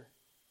pleasure.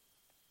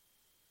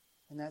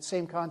 In that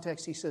same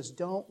context, he says,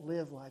 don't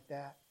live like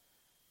that.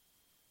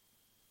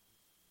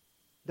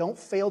 Don't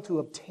fail to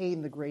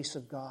obtain the grace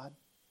of God.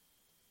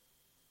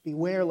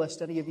 Beware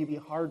lest any of you be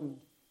hardened.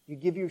 You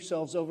give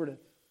yourselves over to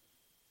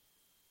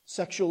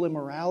sexual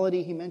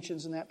immorality, he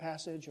mentions in that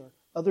passage, or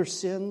other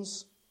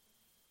sins.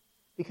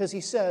 Because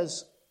he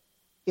says,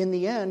 in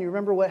the end, you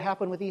remember what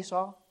happened with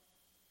Esau?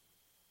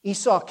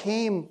 Esau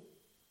came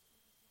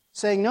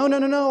saying,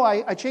 no,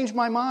 I changed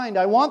my mind.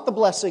 I want the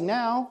blessing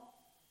now.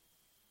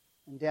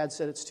 And Dad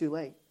said it's too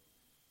late.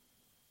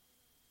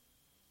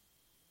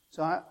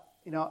 So,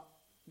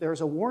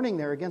 there's a warning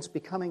there against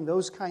becoming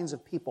those kinds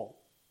of people.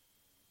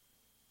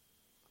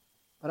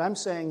 But I'm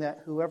saying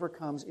that whoever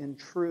comes in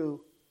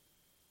true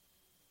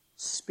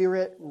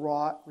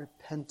Spirit-wrought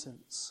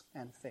repentance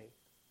and faith,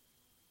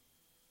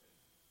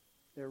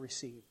 they're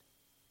received.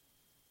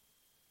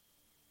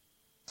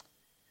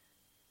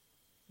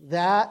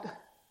 That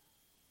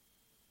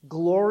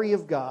glory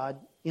of God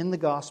in the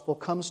gospel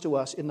comes to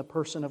us in the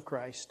person of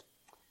Christ.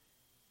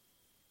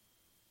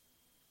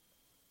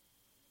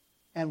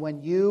 And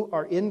when you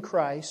are in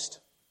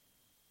Christ,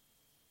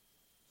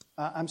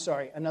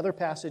 another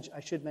passage,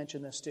 I should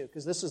mention this too,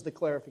 because this is the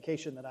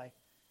clarification that I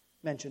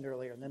mentioned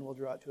earlier, and then we'll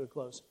draw it to a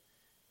close.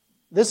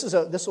 This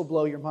will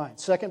blow your mind.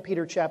 2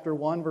 Peter chapter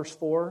 1, verse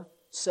 4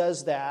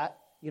 says that,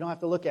 you don't have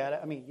to look at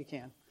it, you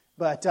can,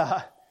 but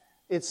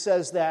it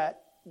says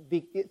that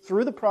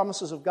through the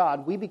promises of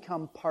God, we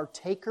become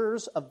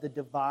partakers of the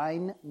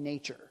divine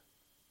nature.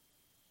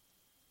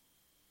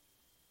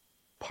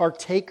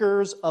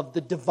 Partakers of the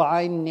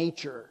divine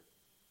nature.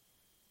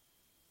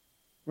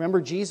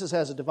 Remember, Jesus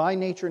has a divine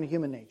nature and a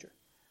human nature.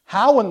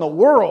 How in the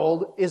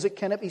world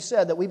can it be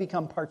said that we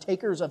become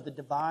partakers of the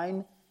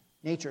divine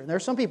nature? And there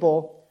are some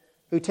people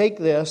who take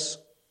this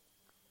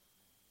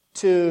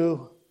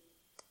to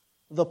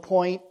the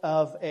point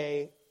of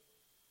a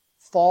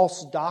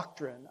false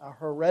doctrine, a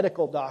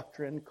heretical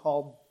doctrine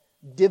called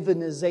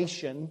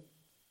divinization,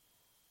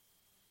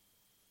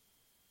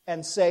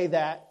 and say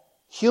that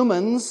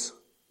Humans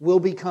will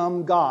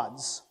become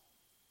gods.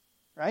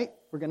 Right?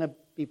 We're going to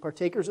be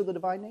partakers of the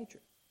divine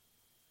nature.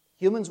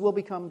 Humans will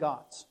become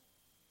gods.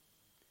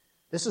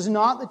 This is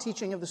not the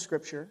teaching of the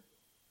Scripture.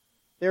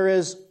 There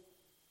is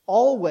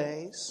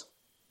always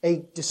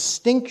a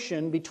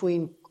distinction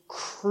between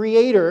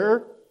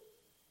creator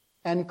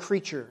and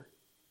creature.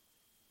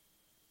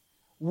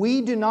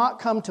 We do not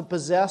come to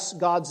possess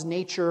God's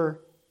nature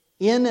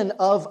in and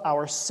of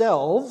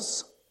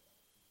ourselves,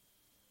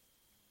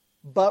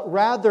 but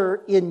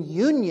rather in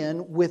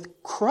union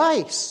with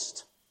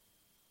Christ,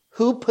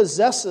 who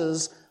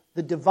possesses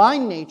the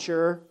divine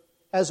nature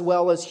as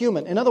well as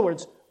human. In other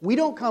words, we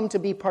don't come to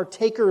be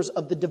partakers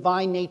of the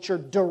divine nature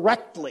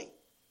directly.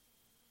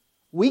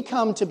 We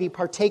come to be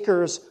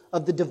partakers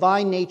of the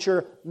divine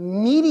nature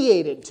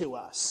mediated to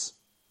us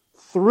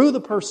through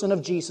the person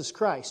of Jesus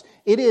Christ.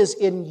 It is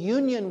in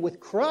union with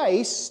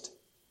Christ,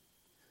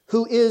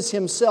 who is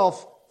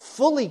Himself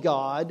fully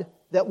God,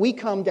 that we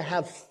come to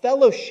have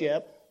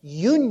fellowship,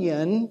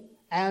 union,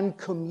 and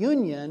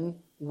communion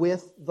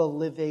with the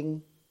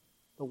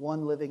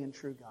one living and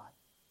true God.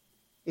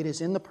 It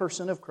is in the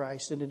person of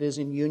Christ, and it is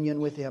in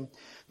union with Him.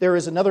 There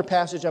is another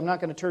passage I'm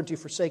not going to turn to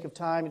for sake of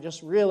time. It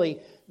just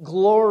really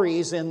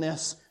glories in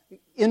this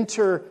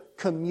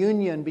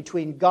intercommunion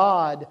between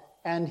God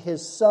and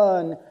His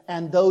Son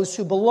and those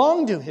who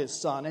belong to His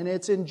Son. And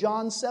it's in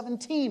John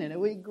 17, and it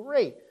would be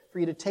great for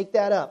you to take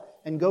that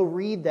up and go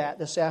read that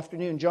this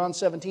afternoon. John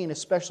 17,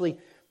 especially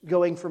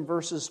going from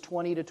verses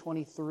 20 to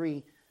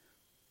 23.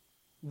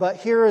 But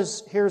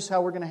here's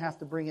how we're going to have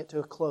to bring it to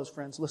a close,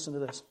 friends. Listen to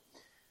this.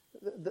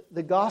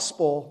 The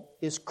gospel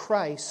is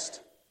Christ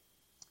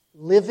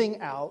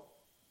living out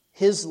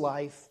His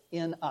life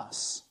in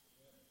us.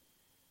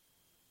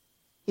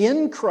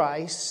 In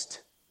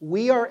Christ,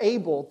 we are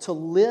able to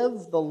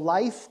live the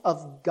life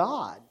of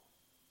God.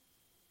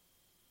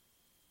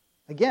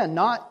 Again,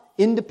 not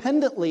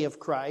independently of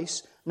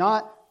Christ,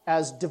 not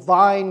as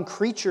divine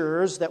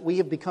creatures that we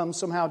have become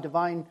somehow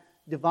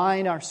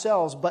divine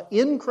ourselves, but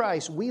in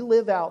Christ we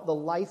live out the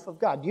life of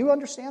God. Do you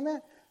understand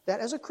that? That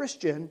as a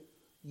Christian,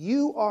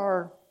 you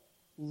are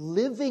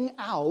living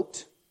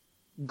out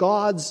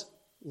God's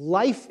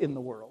life in the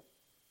world.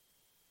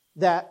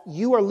 That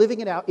you are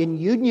living it out in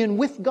union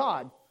with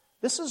God.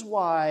 This is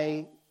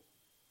why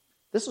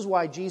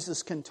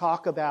Jesus can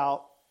talk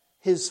about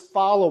His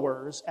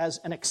followers as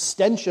an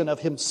extension of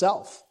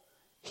Himself.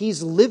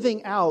 He's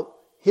living out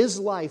His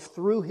life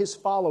through His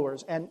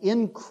followers. And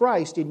in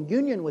Christ, in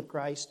union with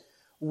Christ,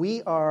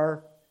 we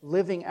are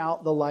living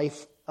out the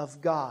life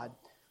of God.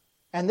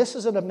 And this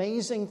is an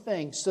amazing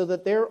thing, so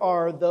that there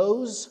are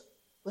those,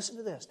 listen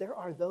to this, there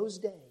are those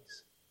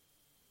days,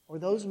 or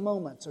those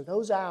moments, or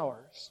those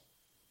hours,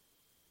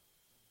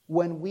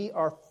 when we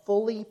are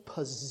fully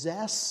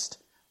possessed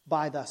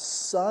by the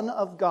Son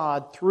of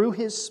God through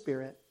His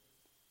Spirit,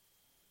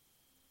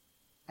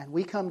 and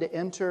we come to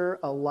enter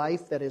a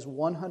life that is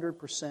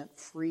 100%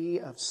 free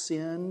of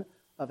sin,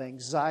 of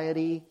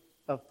anxiety,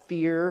 of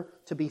fear,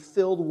 to be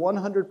filled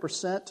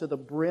 100% to the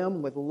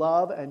brim with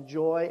love and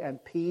joy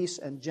and peace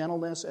and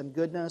gentleness and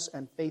goodness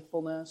and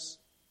faithfulness.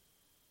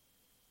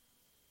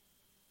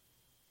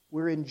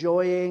 We're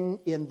enjoying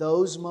in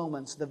those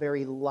moments the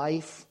very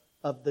life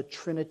of the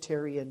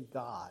Trinitarian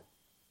God.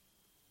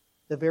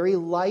 The very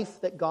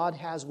life that God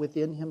has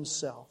within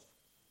Himself.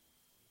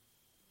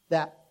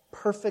 That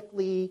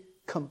perfectly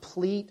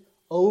complete,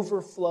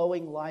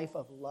 overflowing life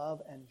of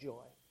love and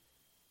joy.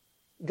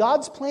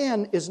 God's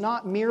plan is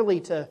not merely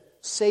to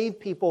save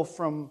people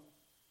from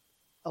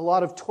a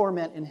lot of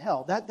torment in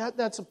hell.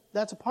 That's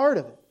a part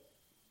of it.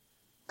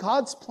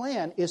 God's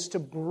plan is to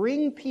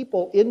bring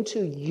people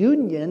into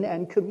union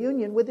and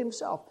communion with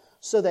Himself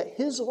so that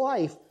His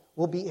life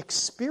will be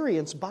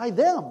experienced by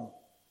them.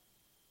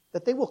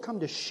 That they will come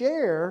to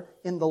share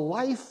in the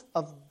life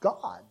of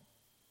God,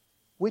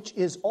 which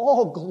is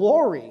all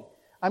glory.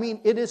 I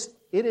mean, it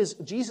is.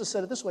 Jesus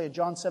said it this way in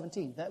John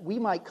 17, that we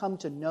might come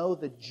to know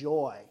the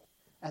joy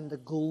and the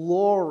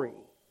glory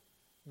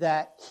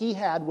that He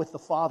had with the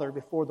Father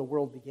before the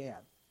world began.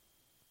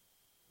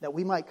 That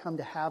we might come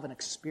to have an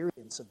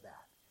experience of that.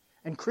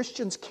 And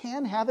Christians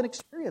can have an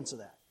experience of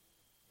that.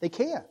 They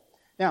can.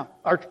 Now,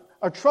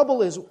 our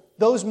trouble is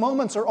those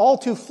moments are all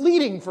too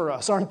fleeting for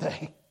us, aren't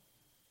they?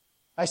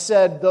 I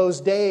said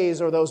those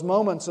days or those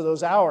moments or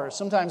those hours.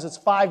 Sometimes it's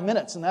 5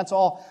 minutes, and that's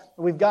all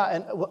we've got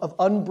of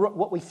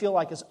what we feel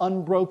like is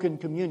unbroken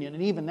communion.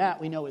 And even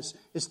that we know is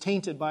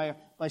tainted by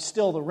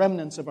still the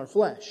remnants of our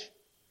flesh.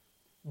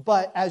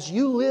 But as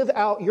you live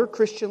out your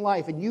Christian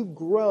life and you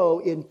grow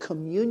in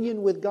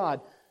communion with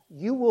God,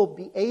 you will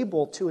be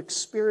able to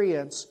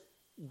experience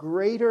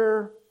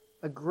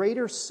a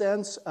greater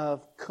sense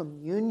of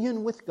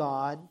communion with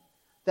God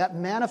that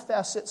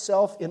manifests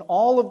itself in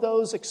all of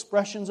those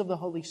expressions of the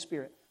Holy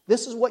Spirit.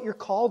 This is what you're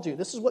called to.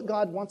 This is what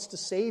God wants to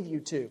save you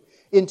to,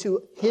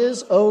 into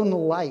His own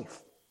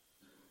life.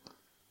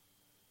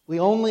 We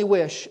only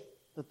wish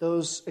that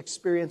those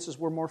experiences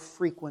were more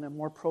frequent and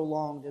more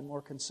prolonged and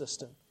more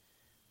consistent.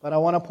 But I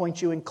want to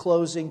point you in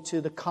closing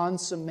to the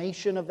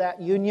consummation of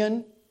that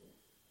union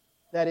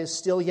that is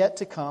still yet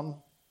to come.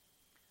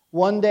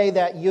 One day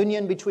that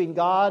union between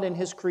God and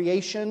His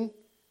creation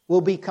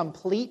will be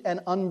complete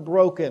and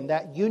unbroken.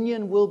 That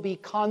union will be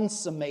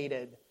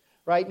consummated.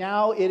 Right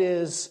now it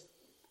is,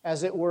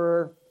 as it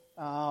were,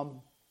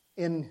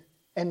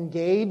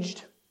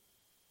 engaged,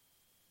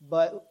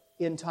 but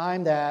in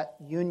time that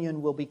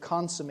union will be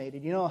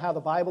consummated. You know how the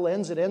Bible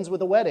ends? It ends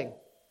with a wedding.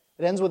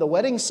 It ends with a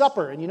wedding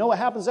supper. And you know what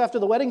happens after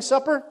the wedding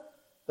supper?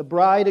 The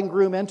bride and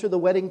groom enter the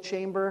wedding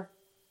chamber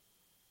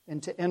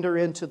and to enter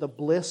into the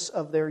bliss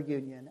of their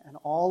union and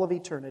all of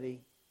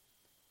eternity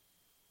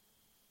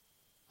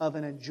of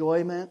an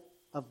enjoyment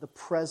of the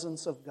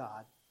presence of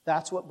God.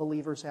 That's what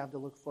believers have to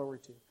look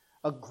forward to.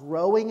 A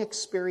growing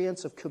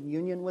experience of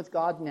communion with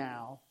God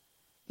now,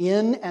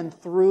 in and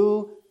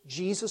through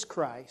Jesus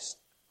Christ,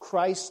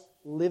 Christ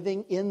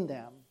living in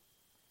them,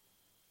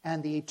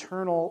 and the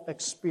eternal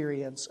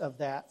experience of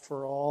that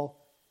for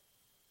all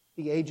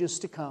the ages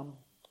to come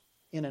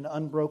in an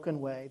unbroken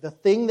way. The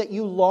thing that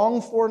you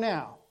long for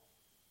now,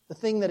 the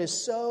thing that is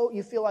so,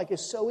 you feel like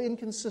is so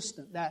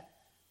inconsistent, that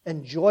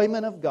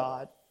enjoyment of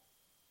God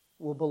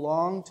will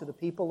belong to the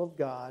people of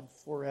God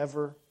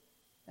forever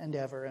and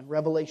ever. And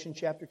Revelation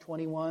chapter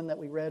 21 that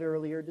we read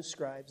earlier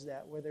describes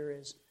that,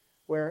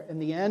 where in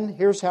the end,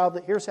 here's how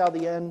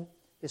the end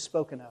is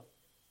spoken of.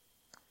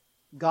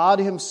 God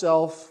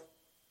Himself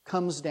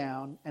comes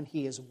down and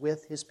He is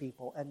with His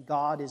people, and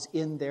God is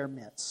in their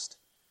midst.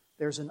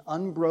 There's an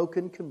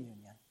unbroken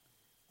communion,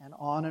 and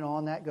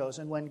on that goes.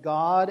 And when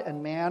God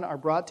and man are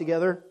brought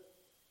together,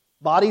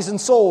 bodies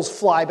and souls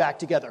fly back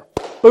together.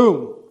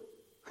 Boom!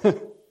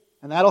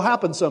 And that'll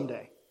happen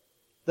someday.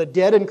 The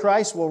dead in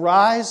Christ will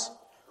rise.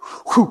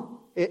 Whew.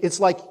 It's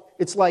like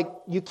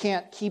you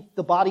can't keep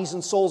the bodies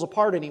and souls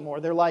apart anymore.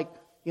 They're like,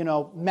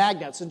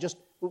 magnets, and just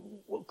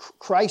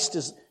Christ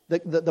is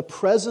the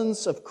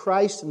presence of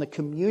Christ and the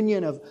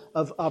communion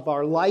of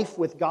our life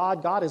with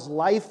God. God is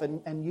life,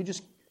 and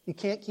you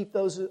can't keep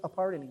those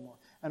apart anymore.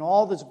 And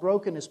all that's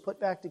broken is put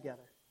back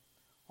together.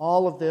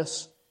 All of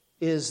this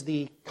is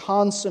the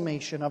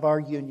consummation of our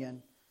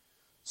union.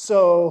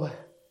 So,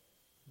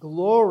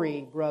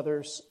 glory,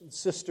 brothers and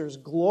sisters,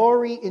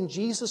 glory in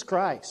Jesus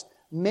Christ.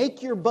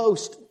 Make your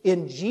boast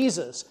in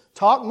Jesus.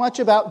 Talk much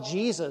about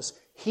Jesus.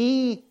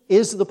 He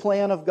is the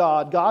plan of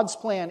God. God's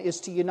plan is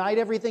to unite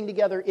everything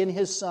together in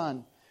His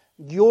Son.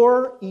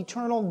 Your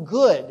eternal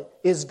good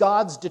is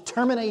God's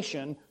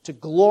determination to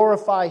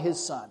glorify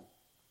His Son.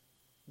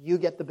 You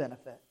get the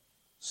benefit.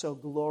 So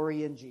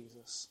glory in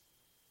Jesus.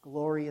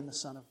 Glory in the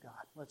Son of God.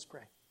 Let's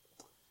pray.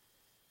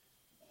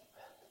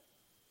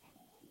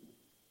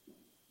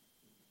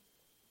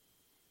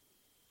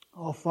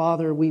 Oh,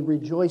 Father, we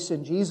rejoice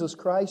in Jesus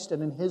Christ,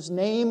 and in His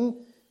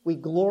name we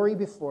glory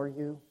before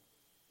You.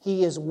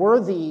 He is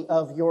worthy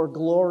of Your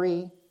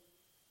glory.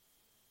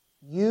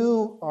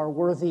 You are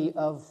worthy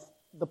of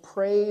the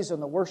praise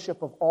and the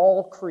worship of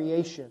all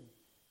creation.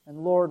 And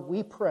Lord,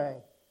 we pray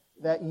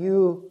that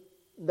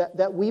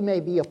we may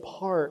be a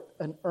part,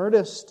 an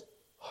earnest,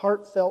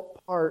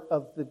 heartfelt part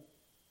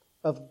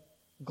of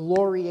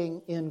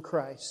glorying in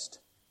Christ.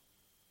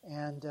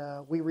 And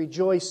we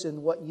rejoice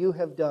in what You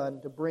have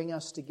done to bring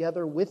us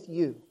together with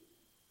You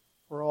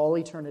for all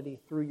eternity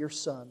through Your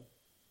Son.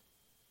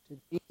 To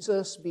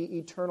Jesus be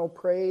eternal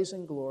praise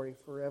and glory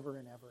forever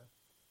and ever.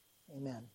 Amen.